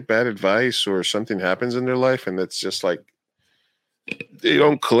that they get bad advice or something happens in their life and it's just like they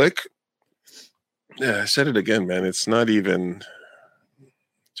don't click. Yeah, I said it again, man. It's not even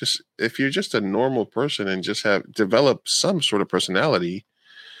just if you're just a normal person and just develop some sort of personality,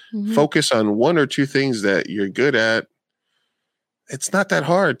 focus on one or two things that you're good at. It's not that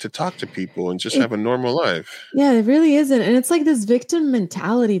hard to talk to people and just have a normal life. Yeah, it really isn't. And it's like this victim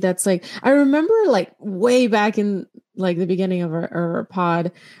mentality that's like, I remember like way back in like the beginning of our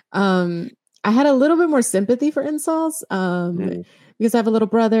pod, I had a little bit more sympathy for incels because I have a little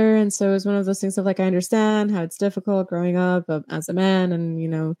brother. And so it was one of those things of like, I understand how it's difficult growing up as a man. And, you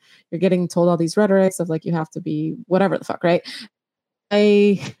know, you're getting told all these rhetorics of like, you have to be whatever the fuck, right?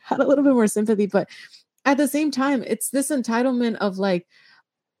 I had a little bit more sympathy, but at the same time, it's this entitlement of like,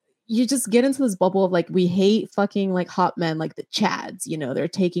 you just get into this bubble of like, we hate fucking like hot men, like the Chads, you know, they're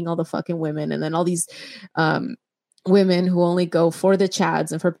taking all the fucking women. And then all these women who only go for the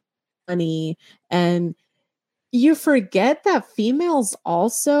Chads and for money. And you forget that females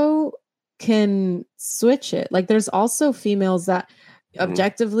also can switch it. Like there's also females that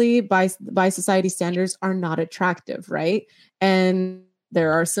objectively by society standards are not attractive, right? And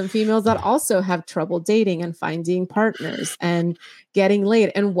there are some females that also have trouble dating and finding partners and getting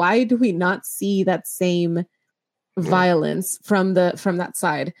laid. And why do we not see that same violence from that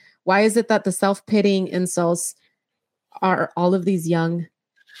side? Why is it that the self-pitying incels are all of these young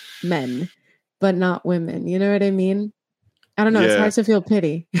men, but not women? You know what I mean? I don't know. Yeah. It's hard to feel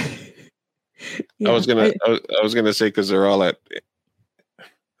pity. Yeah. I was gonna say because they're all at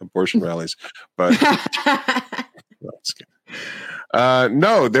abortion rallies, but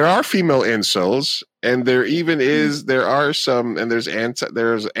no, there are female incels, and there are some, and there's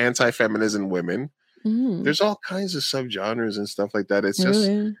anti-feminism women. There's all kinds of subgenres and stuff like that. It's just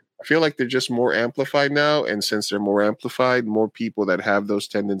I feel like they're just more amplified now, and since they're more amplified, more people that have those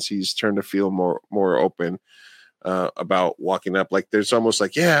tendencies turn to feel more open about walking up. Like there's almost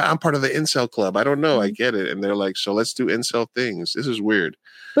like, yeah, I'm part of the incel club. I don't know, I get it, and they're like, so let's do incel things. This is weird.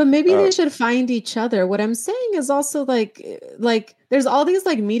 But maybe they should find each other. What I'm saying is also like there's all these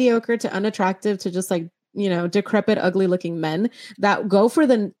like mediocre to unattractive to just like, you know, decrepit, ugly looking men that go for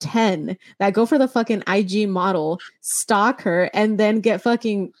the 10, that go for the fucking IG model, stalk her, and then get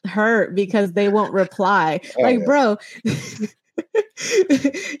fucking hurt because they won't reply. Bro,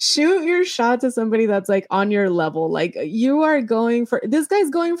 shoot your shot to somebody that's like on your level. Like you are this guy's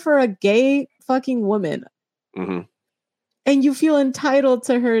going for a gay fucking woman. And you feel entitled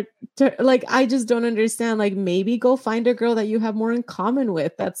to her. Like, I just don't understand. Like, maybe go find a girl that you have more in common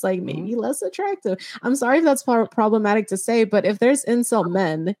with. That's like maybe less attractive. I'm sorry if that's problematic to say, but if there's incel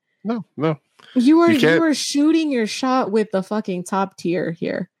men, no, you are shooting your shot with the fucking top tier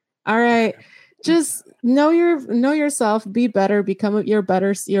here. All right, just know yourself, be better, become your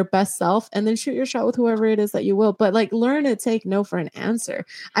best self, and then shoot your shot with whoever it is that you will. But like, learn to take no for an answer.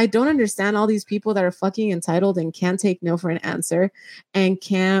 I don't understand all these people that are fucking entitled and can't take no for an answer and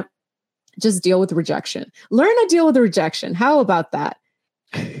can't just deal with rejection. Learn to deal with rejection. How about that?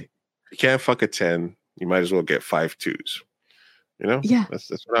 you can't fuck a 10, you might as well get 5 2s. You know? Yeah. That's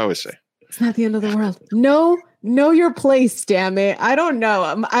what I always say. It's not the end of the world. Know your place, damn it. I don't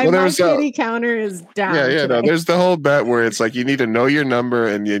know. My kitty counter is down. Yeah. No, there's the whole bet where it's like you need to know your number,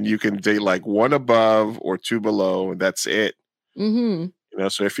 and then you can date like 1 above or 2 below. And that's it. Mm-hmm. You know,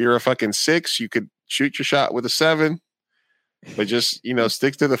 so if you're a fucking 6, you could shoot your shot with a 7. But just,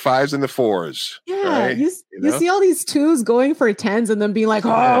 stick to the 5s and the 4s. Yeah. Right? You see all these 2s going for 10s and then being like,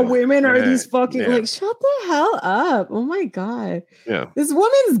 women are these fucking like, shut the hell up. Oh my God. Yeah. This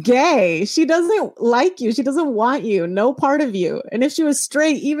woman's gay. She doesn't like you. She doesn't want you. No part of you. And if she was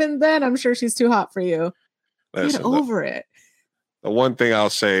straight, even then, I'm sure she's too hot for you. Get over it. The one thing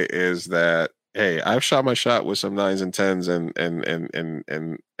I'll say is that, hey, I've shot my shot with some 9s and 10s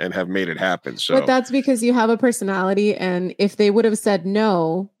and have made it happen. So, but that's because you have a personality, and if they would have said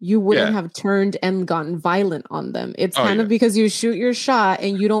no, you wouldn't have turned and gotten violent on them. It's kind of because you shoot your shot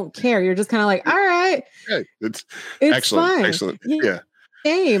and you don't care. You're just kind of like, all right, it's excellent, fine. Excellent. Yeah.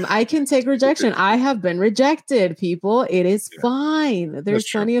 Same. I can take rejection. I have been rejected, people. It is fine. There's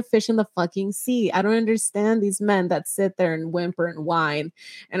plenty of fish in the fucking sea. I don't understand these men that sit there and whimper and whine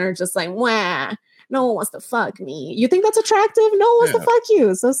and are just like, wah, no one wants to fuck me. You think that's attractive? No one wants to fuck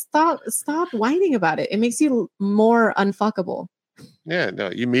you. So stop whining about it. It makes you more unfuckable. Yeah, no,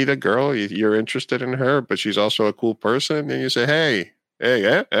 you meet a girl, you're interested in her, but she's also a cool person, and you say, hey,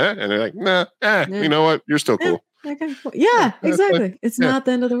 and they're like, nah, you know what? You're still cool. Yeah, exactly. It's not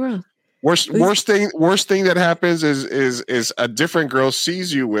the end of the world. Worst thing that happens is a different girl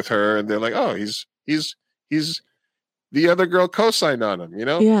sees you with her, and they're like, oh, he's the other girl co-signed on him,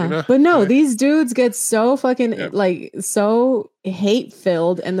 Yeah, but no, these dudes get so fucking like so hate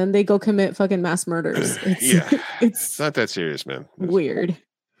filled, and then they go commit fucking mass murders. It's not that serious, man. It's weird.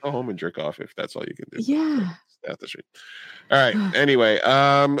 Go home and jerk off if that's all you can do. Yeah. Out the street. All right. Anyway,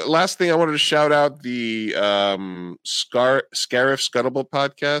 last thing I wanted to shout out the Scarif Scuttable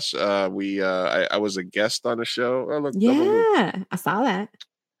podcast. I was a guest on a show. Oh, look, I saw that.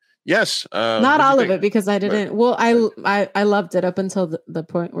 Yes. Not all of it because I didn't. Well, I loved it up until the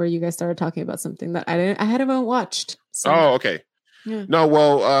point where you guys started talking about something that I hadn't watched. So. Oh, okay. Yeah. No,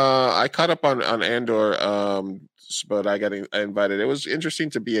 well, I caught up on Andor, but I got invited. It was interesting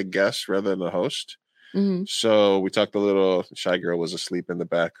to be a guest rather than a host. Mm-hmm. So we talked a little. Shy girl was asleep in the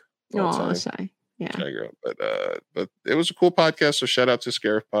back. Oh, shy. Yeah. Shy girl. But it was a cool podcast. So shout out to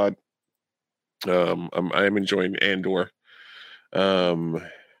Scarif Pod. I am enjoying Andor. I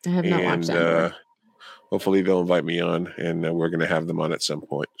have not watched Andor. Hopefully they'll invite me on, and we're going to have them on at some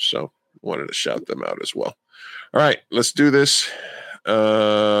point. So wanted to shout them out as well. All right, let's do this.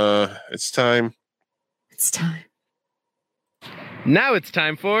 It's time. It's time. Now it's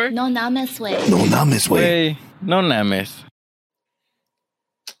time for No Names Way. No Names Way. No Names.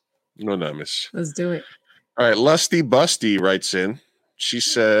 No Names. Let's do it. All right, Lusty Busty writes in. She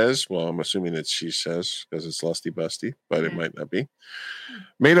says, well, I'm assuming it's she says because it's Lusty Busty, but it might not be.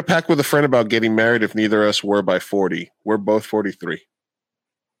 Made a pact with a friend about getting married if neither of us were by 40. We're both 43.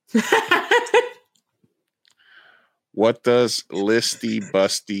 What does Lusty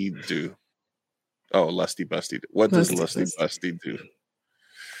Busty do? Oh, Lusty Busty. What does Lusty Busty do?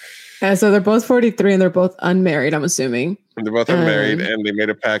 So they're both 43 and they're both unmarried, I'm assuming. And they're both unmarried, and they made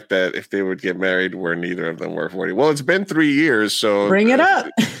a pact that if they would get married, where neither of them were 40. Well, it's been 3 years, so bring it up.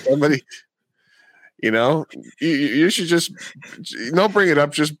 Somebody, you should just don't bring it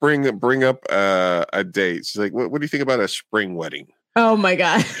up. Just bring up a date. It's like, what do you think about a spring wedding? Oh my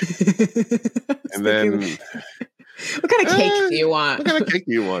God! And then, what kind of cake do you want? What kind of cake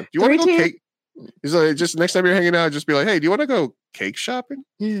do you want? Do you want to go cake? He's like, just next time you're hanging out, just be like, hey, do you want to go cake shopping?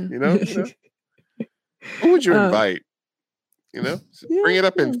 Yeah. Who would you invite? Bring it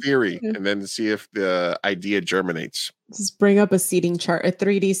up in theory and then see if the idea germinates. Just bring up a seating chart, a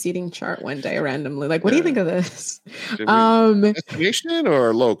 3D seating chart one day randomly. Like, what do you think of this? Destination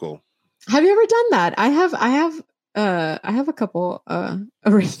or local? Have you ever done that? I have a couple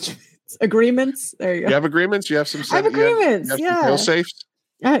agreements. There you go. You have agreements? You have some I have agreements. You have fail safes?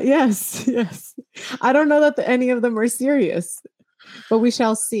 Yes. I don't know that any of them are serious, but we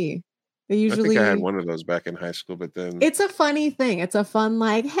shall see. They usually. I think I had one of those back in high school, but then it's a funny thing. It's a fun,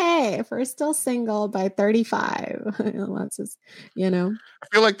 like, hey, if we're still single by 35, that's just, I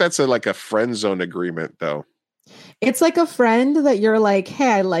feel like that's like a friend zone agreement, though. It's like a friend that you're like,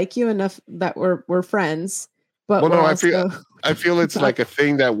 hey, I like you enough that we're friends. But I feel it's like a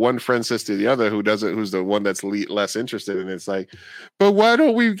thing that one friend says to the other who's the one that's less interested, and it's like, but why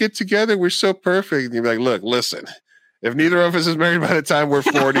don't we get together? We're so perfect. And you're like, look, listen. If neither of us is married by the time we're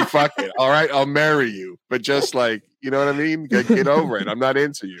 40, fuck it. All right, I'll marry you. But just like, You know what I mean? Get over it. I'm not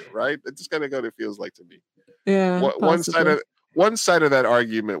into you, right? It's just kind of what it feels like to me. Yeah. One side of that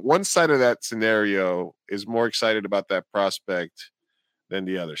argument, one side of that scenario is more excited about that prospect than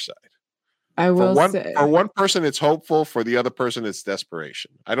the other side. I will say, for one person, it's hopeful. For the other person, it's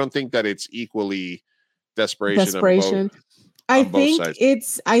desperation. I don't think that it's equally desperation. I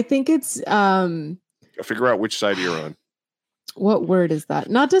think it's. Figure out which side you're on. What word is that?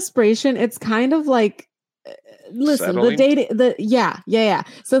 Not desperation. It's kind of like, listen, settling? Yeah.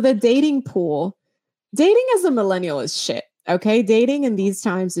 So the dating pool, dating as a millennial is shit. Okay. Dating in these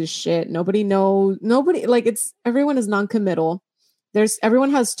times is shit. Nobody like everyone is non-committal.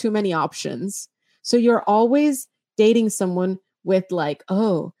 Everyone has too many options. So you're always dating someone with like,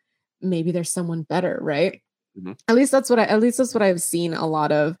 oh, maybe there's someone better. Right. Mm-hmm. At least that's what I've seen a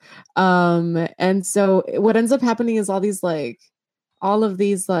lot of. And so what ends up happening is all of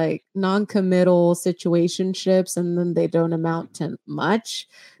these non-committal situationships, and then they don't amount to much.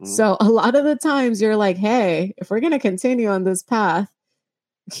 Mm-hmm. So a lot of the times you're like, hey, if we're going to continue on this path,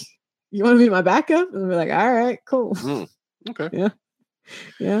 you want to be my backup? And we're like, all right, cool. Okay.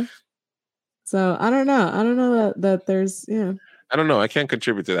 Yeah. So I don't know that there's, yeah. I don't know. I can't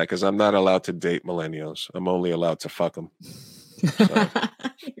contribute to that because I'm not allowed to date millennials. I'm only allowed to fuck them. So.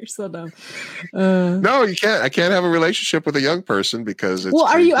 You're so dumb. No, you can't. I can't have a relationship with a young person because it's. Well,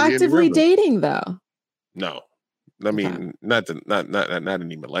 are you actively dating though? No, I mean not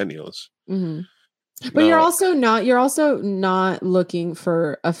any millennials. Mm-hmm. But you're also not looking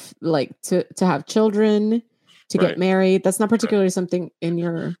for to have children, to get married. That's not particularly something in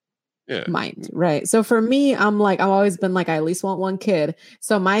your mind, right? So for me, I've always been like, I at least want one kid.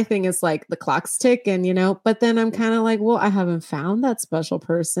 So my thing is like the clock's ticking, but then I'm kind of like, well, I haven't found that special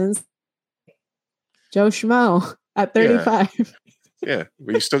person. Joe Schmo at 35. Yeah,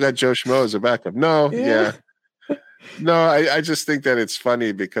 but you still got Joe Schmo as a backup. No, no, I just think that it's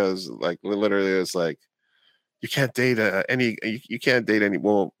funny because like literally it's like you can't date you can't date any.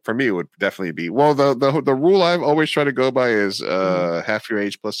 Well, for me, it would definitely be. Well, the rule I've always tried to go by is half your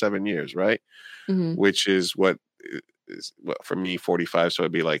age plus 7 years, right? Mm-hmm. Which is what for me 45. So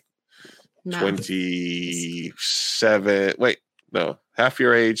it'd be like 27. Wait, no, half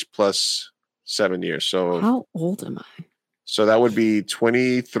your age plus 7 years. So how old am I? So that would be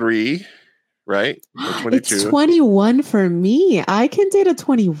 23, right? Or 22. It's 21 for me. I can date a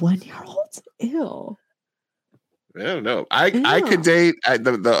 21-year-old. Ew. I don't know. I could date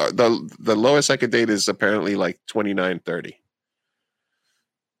the lowest I could date is apparently like 29, 30.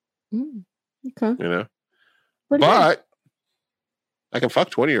 Okay. But I can fuck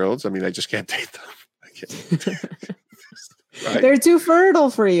 20-year-olds. I mean, I just can't date them. I can't. Right? They're too fertile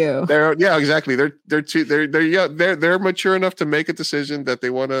for you. Exactly. They're mature enough to make a decision that they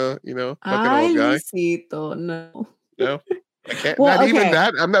want to, fuck an old guy. No. I can't. Well, even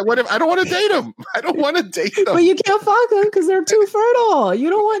that. I'm not. What if I don't want to date them? I don't want to date them. But you can't fuck them because they're too fertile. You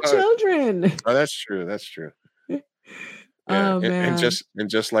don't want children. Oh, that's true. That's true. Yeah, man. And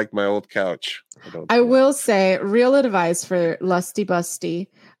just like my old couch. I will say, real advice for Lusty Busty.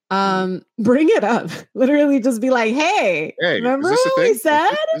 Bring it up. Literally, just be like, "Hey, remember what we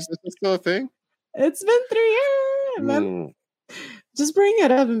said? Is this still a thing? It's been 3 years." Just bring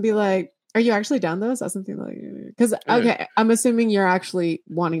it up and be like, are you actually down though? Is that something like, because okay, I'm assuming you're actually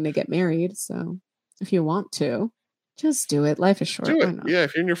wanting to get married. So if you want to, just do it. Life is short. Do it. Yeah.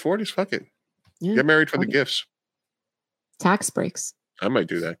 If you're in your 40s, fuck it. Yeah, get married for the gifts. Tax breaks. I might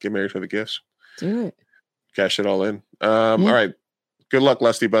do that. Get married for the gifts. Do it. Cash it all in. All right. Good luck,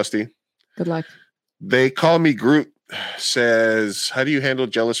 Lusty Busty. Good luck. They Call Me Groot says, how do you handle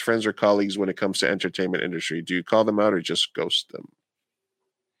jealous friends or colleagues when it comes to entertainment industry? Do you call them out or just ghost them?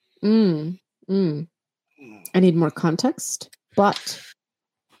 I need more context, but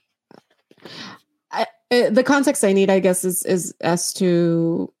the context I need, I guess, is as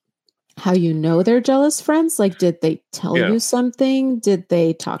to how you know they're jealous friends. Like, did they tell you something? Did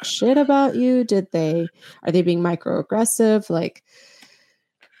they talk shit about you? Are they being microaggressive? Like,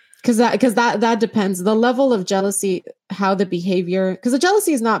 because that depends. The level of jealousy, how the behavior, because the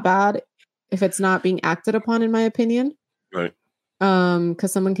jealousy is not bad if it's not being acted upon, in my opinion. Right.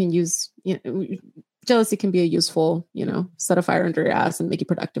 Because someone can use, jealousy can be a useful, set a fire under your ass and make you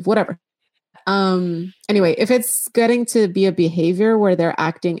productive, whatever. Anyway, if it's getting to be a behavior where they're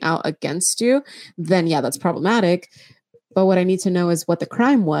acting out against you, then yeah, that's problematic. But what I need to know is what the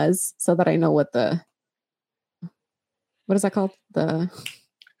crime was so that I know what is that called? The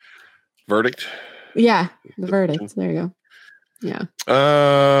verdict. Yeah, the verdict. There you go. Yeah.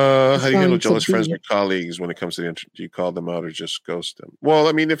 How do you handle going to jealous friends be- or colleagues when it comes to do you call them out or just ghost them? Well,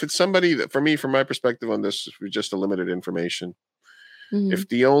 I mean, if it's somebody that, for me, from my perspective on this, with just a limited information, Mhm. if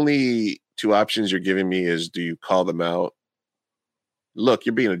the only two options you're giving me is do you call them out? Look,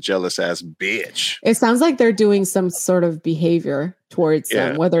 you're being a jealous ass bitch. It sounds like they're doing some sort of behavior towards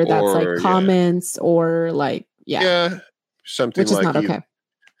them, whether that's or, like comments or like, something which is like not okay.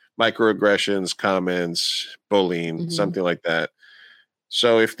 microaggressions, comments, bullying, Mhm. something like that.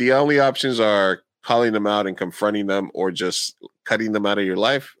 So if the only options are calling them out and confronting them or just cutting them out of your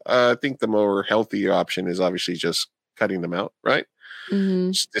life, I think the more healthy option is obviously just cutting them out, right?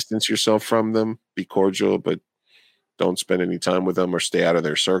 Mhm. Just distance yourself from them, be cordial, but don't spend any time with them or stay out of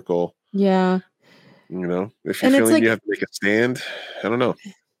their circle. Yeah. You know, if you're And it's feeling like- you have to make a stand, I don't know.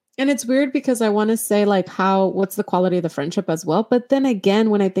 And it's weird because I want to say like what's the quality of the friendship as well. But then again,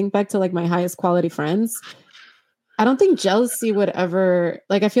 when I think back to like my highest quality friends, I don't think jealousy would ever,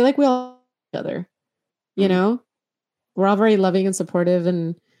 like, I feel like we all love each other, you know, we're all very loving and supportive,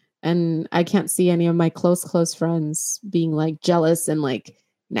 and I can't see any of my close friends being like jealous and like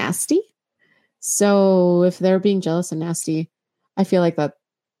nasty. So if they're being jealous and nasty, I feel like that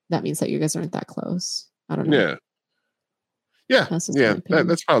means that you guys aren't that close. I don't know. Yeah. That's just my opinion.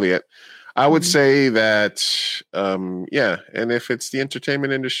 That's probably it. I would Mhm. say that, and if it's the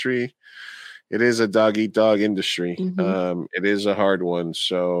entertainment industry, it is a dog eat dog industry. Mhm. It is a hard one.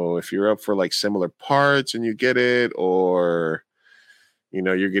 So if you're up for like similar parts and you get it, or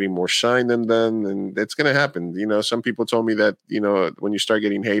you're getting more shine than them, then it's going to happen. Some people told me that when you start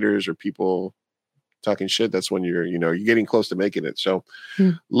getting haters or people talking shit, that's when you're getting close to making it. So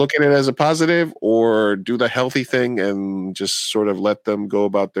look at it as a positive, or do the healthy thing and just sort of let them go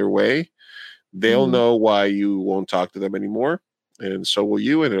about their way. They'll know why you won't talk to them anymore, and so will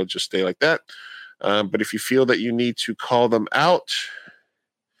you, and it'll just stay like that. But if you feel that you need to call them out,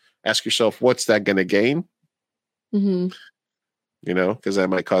 ask yourself, what's that going to gain? Mhm. Because that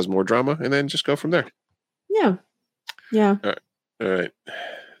might cause more drama, and then just go from there. Yeah. Yeah. All right.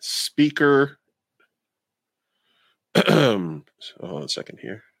 Speaker. So hold on a second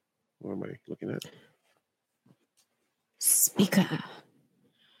here. What am I looking at? Speaker.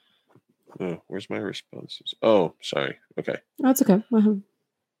 Oh, where's my responses? Oh, sorry. Okay. That's okay.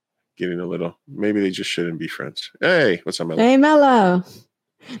 Getting a little. Maybe they just shouldn't be friends. Hey, what's up, Mello? Hey, Mello.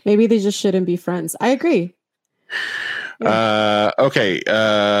 Maybe they just shouldn't be friends. I agree. Okay.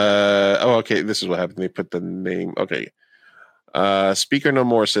 Okay. This is what happened. They put the name. Okay. Speaker No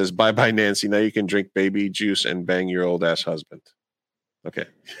More says, bye bye, Nancy. Now you can drink baby juice and bang your old ass husband. Okay.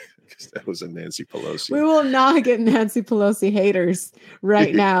 That was a Nancy Pelosi. We will not get Nancy Pelosi haters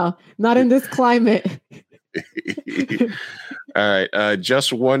right now. Not in this climate. All right.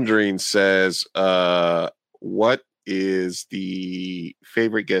 Just Wondering says, what is the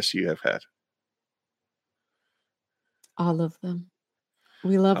favorite guest you have had? All of them.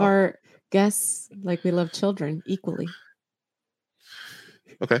 We love our guests like we love children equally.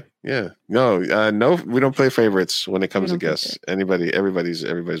 Okay. Yeah. No, we don't play favorites when it comes to guests.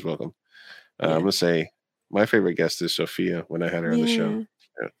 Everybody's welcome. I'm gonna say my favorite guest is Sophia when I had her on the show.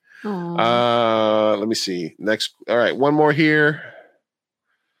 Yeah. Let me see. Next. All right, one more here.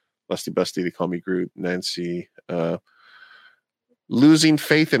 Lusty Busty, they call me Groot. Nancy. Losing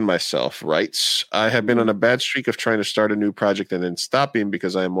faith in myself writes, I have been on a bad streak of trying to start a new project and then stopping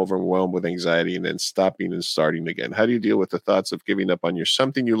because I am overwhelmed with anxiety, and then stopping and starting again. How do you deal with the thoughts of giving up on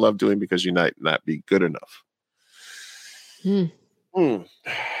something you love doing because you might not be good enough?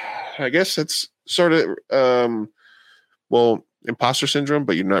 I guess it's sort of, imposter syndrome,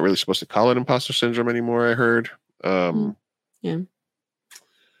 but you're not really supposed to call it imposter syndrome anymore, I heard.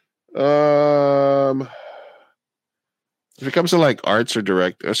 If it comes to like arts or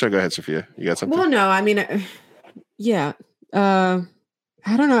direct, sorry, go ahead, Sophia. You got something? Well, no, I mean, I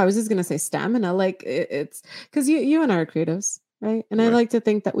don't know. I was just gonna say stamina. Like it's because you and I are creatives, right? And I like to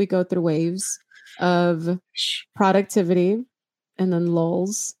think that we go through waves of productivity and then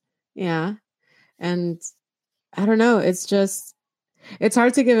lulls. Yeah, and I don't know. It's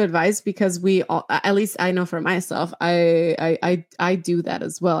hard to give advice because we all, at least I know for myself, I do that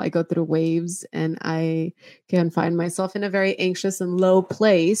as well. I go through waves and I can find myself in a very anxious and low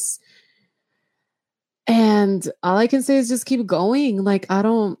place. And all I can say is just keep going. Like, I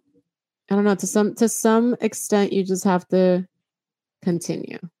don't know, to some extent, you just have to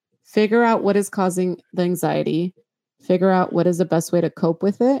continue, figure out what is causing the anxiety, figure out what is the best way to cope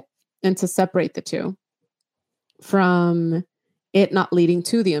with it, and to separate the two from it not leading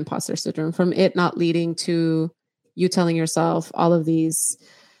to the imposter syndrome, from it not leading to you telling yourself all of these,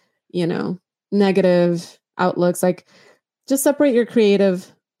 negative outlooks. Like, just separate your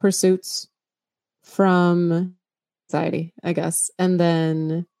creative pursuits from anxiety, I guess. And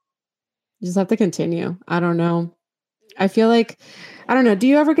then you just have to continue. I don't know. I feel like, I don't know. Do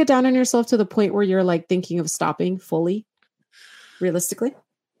you ever get down on yourself to the point where you're like thinking of stopping fully, realistically?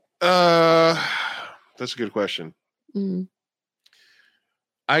 That's a good question. Mm.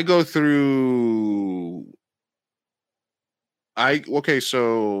 I go through.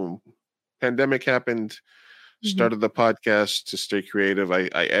 So pandemic happened. Started the podcast to stay creative. I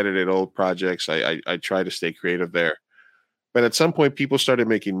edited old projects. I try to stay creative there. But at some point, people started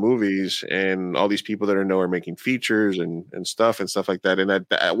making movies, and all these people that I know are making features and stuff like that. And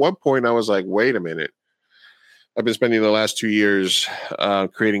at one point, I was like, wait a minute. I've been spending the last 2 years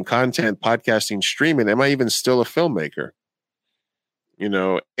creating content, podcasting, streaming. Am I even still a filmmaker?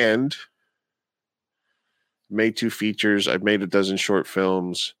 And made 2 features. I've made a dozen short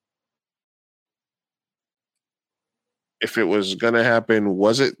films. If it was going to happen,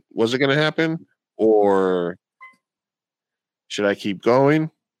 was it going to happen? Or should I keep going?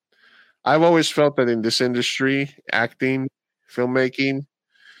 I've always felt that in this industry, acting, filmmaking,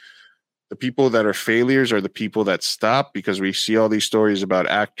 the people that are failures are the people that stop, because we see all these stories about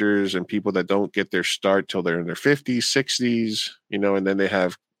actors and people that don't get their start till they're in their 50s, 60s, and then they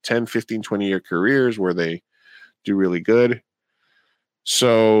have 10, 15, 20-year careers where they do really good.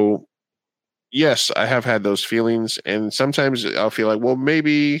 So yes, I have had those feelings. And sometimes I'll feel like, well,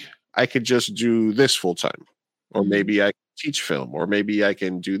 maybe I could just do this full time, or maybe I can teach film, or maybe I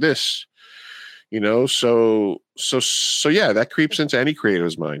can do this, so yeah, that creeps into any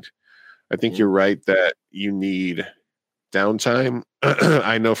creator's mind. I think you're right that you need downtime.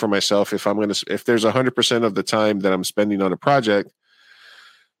 I know for myself, if there's 100% of the time that I'm spending on a project,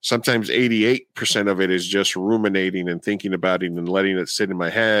 sometimes 88% of it is just ruminating and thinking about it and letting it sit in my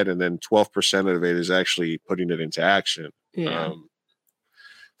head. And then 12% of it is actually putting it into action. Yeah.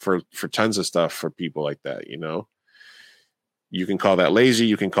 For tons of stuff for people like that, you can call that lazy.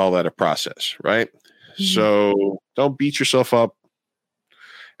 You can call that a process, right? Mm-hmm. So don't beat yourself up.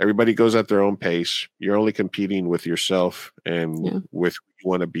 Everybody goes at their own pace. You're only competing with yourself and with who you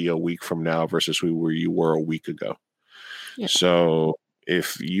want to be a week from now versus who you were a week ago. Yeah. So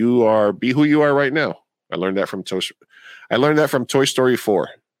if you be who you are right now. I learned that from Toy Story 4.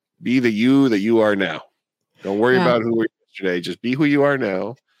 Be the you that you are now. Don't worry about who we were yesterday. Just be who you are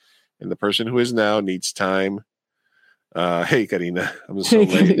now. And the person who is now needs time. Hey, Karina. I'm so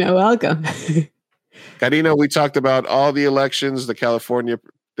late. Karina, welcome. Karina, we talked about all the elections, the California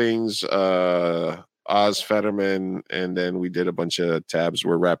things, Oz Fetterman, and then we did a bunch of tabs.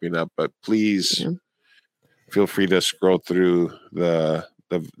 We're wrapping up, but please feel free to scroll through the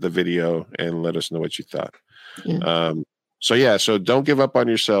video and let us know what you thought. Yeah. So don't give up on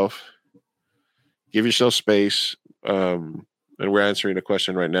yourself. Give yourself space. And we're answering a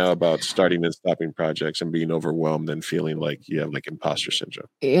question right now about starting and stopping projects and being overwhelmed and feeling like you have like imposter syndrome.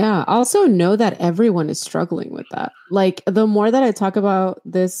 Yeah. Also know that everyone is struggling with that. Like the more that I talk about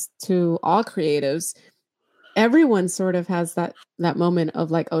this to all creatives, everyone sort of has that moment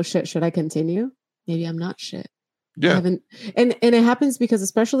of like, oh shit, should I continue? Maybe I'm not shit. Yeah. And it happens because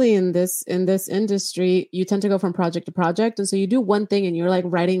especially in this industry, you tend to go from project to project. And so you do one thing and you're like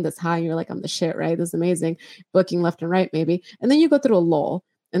riding this high and you're like, I'm the shit, right? This is amazing. Booking left and right, maybe. And then you go through a lull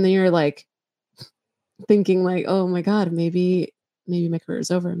and then you're like thinking like, oh my God, maybe my career is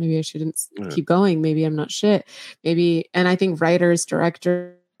over. Maybe I shouldn't keep going. Maybe I'm not shit. Maybe. And I think writers,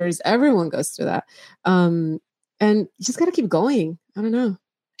 directors, everyone goes through that. And you just got to keep going. I don't know.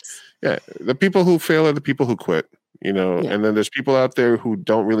 Yeah. The people who fail are the people who quit. And then there's people out there who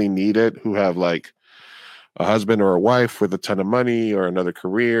don't really need it, who have like a husband or a wife with a ton of money or another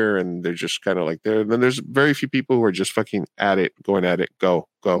career, and they're just kind of like there. And then there's very few people who are just fucking at it, going at it, go,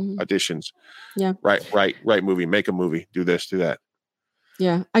 auditions. Yeah. Right movie, make a movie, do this, do that.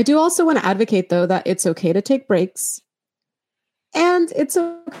 Yeah. I do also want to advocate though that it's okay to take breaks and it's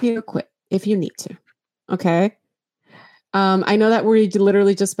okay to quit if you need to. Okay. I know that we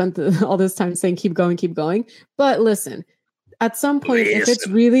literally just spent all this time saying, keep going. But listen, at some point, if it's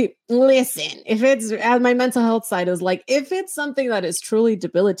my mental health side is like, if it's something that is truly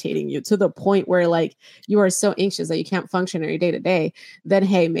debilitating you to the point where like you are so anxious that you can't function in your day to day, then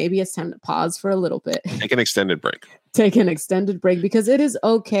hey, maybe it's time to pause for a little bit. Take an extended break. Because it is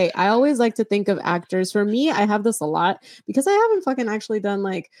okay. I always like to think of actors. For me, I have this a lot because I haven't fucking actually done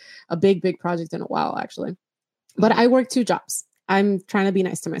like a big project in a while, actually. But I work 2 jobs. I'm trying to be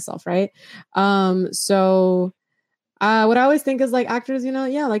nice to myself, right? So what I always think is like actors,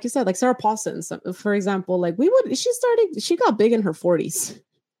 like you said, like Sarah Paulson, for example, like she got big in her 40s.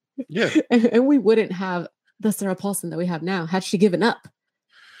 Yeah. and we wouldn't have the Sarah Paulson that we have now had she given up.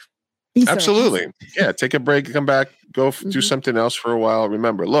 Absolutely. Yeah. Take a break, come back, go do something else for a while.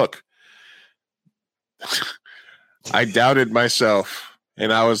 Remember, look, I doubted myself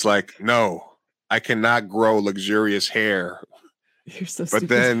and I was like, no, I cannot grow luxurious hair. You're so stupid.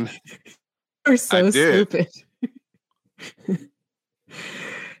 But then you're so stupid.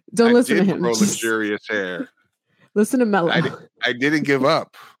 Don't listen to him. Grow luxurious hair. Listen to Mello. I didn't give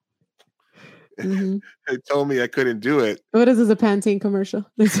up. They told me I couldn't do it. What is this, a Pantene commercial?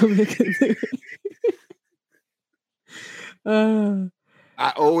 They told me I couldn't do it.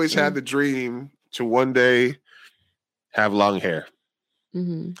 I always had the dream to one day have long hair.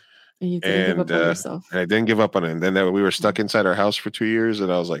 And you didn't give up on yourself. And I didn't give up on it. And then we were stuck inside our house for 2 years,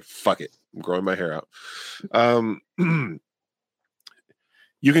 and I was like, fuck it. I'm growing my hair out.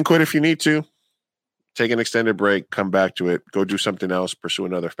 You can quit if you need to. Take an extended break, come back to it, go do something else, pursue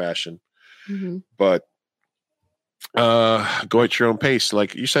another fashion. But go at your own pace.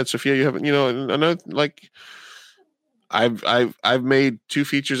 Like you said, Sophia, you haven't, another, like I've made 2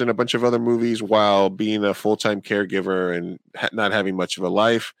 features and a bunch of other movies while being a full-time caregiver and not having much of a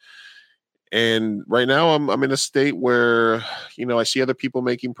life. And right now I'm in a state where, I see other people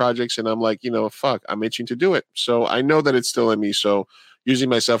making projects and I'm like, fuck, I'm itching to do it. So I know that it's still in me. So using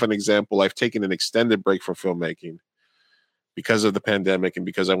myself as an example, I've taken an extended break from filmmaking because of the pandemic and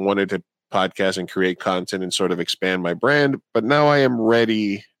because I wanted to podcast and create content and sort of expand my brand. But now I am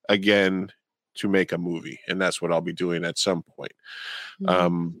ready again to make a movie, and that's what I'll be doing at some point.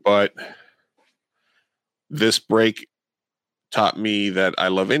 But this break taught me that I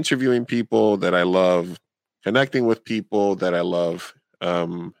love interviewing people, that I love connecting with people, that I love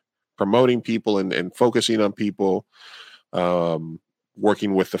promoting people and focusing on people.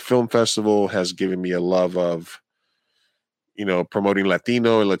 Working with the film festival has given me a love of, promoting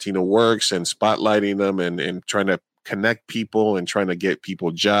Latino works and spotlighting them and trying to connect people and trying to get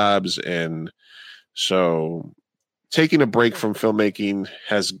people jobs. And so taking a break from filmmaking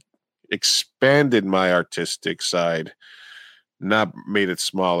has expanded my artistic side, not made it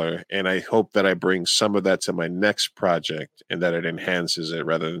smaller. And I hope that I bring some of that to my next project and that it enhances it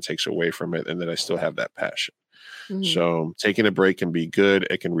rather than takes away from it, and that I still have that passion. So taking a break can be good.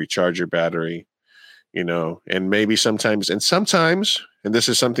 It can recharge your battery, and maybe sometimes, and this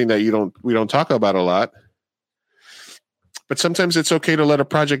is something that we don't talk about a lot, but sometimes it's okay to let a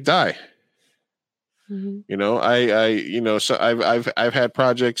project die. So I've had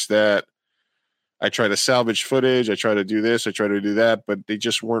projects that I try to salvage footage. I try to do this. I try to do that, but they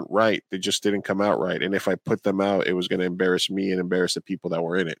just weren't right. They just didn't come out right. And if I put them out, it was going to embarrass me and embarrass the people that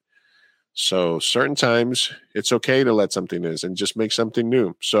were in it. So certain times it's okay to let something is and just make something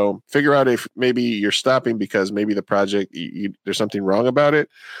new. So figure out if maybe you're stopping because maybe the project, there's something wrong about it,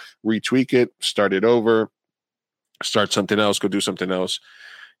 retweak it, start it over, start something else, go do something else.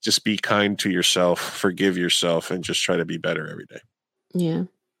 Just be kind to yourself, forgive yourself, and just try to be better every day. Yeah.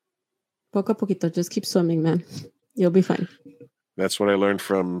 Poco a poquito, just keep swimming, man. You'll be fine. That's what I learned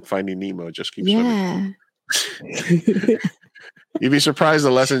from Finding Nemo. Just keep swimming. You'd be surprised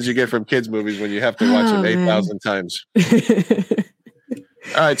the lessons you get from kids' movies when you have to watch them 8,000 times.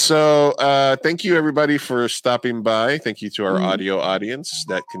 All right. So thank you, everybody, for stopping by. Thank you to our audio audience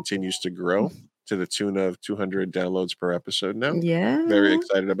that continues to grow to the tune of 200 downloads per episode now. Yeah. Very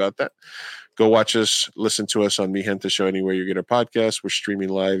excited about that. Go watch us, listen to us on Mi Gente Show anywhere you get a podcast. We're streaming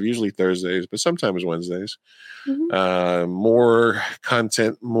live, usually Thursdays, but sometimes Wednesdays. More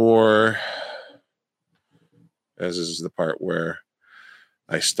content, more... As this is the part where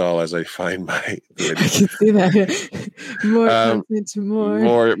I stall as I find my. I can see that. More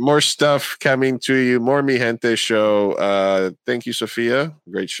content, more stuff coming to you. More Mi Gente Show. Thank you, Sophia.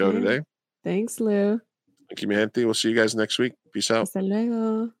 Great show today. Thanks, Lou. Thank you, Mi Gente. We'll see you guys next week. Peace out. Hasta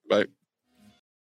luego. Bye.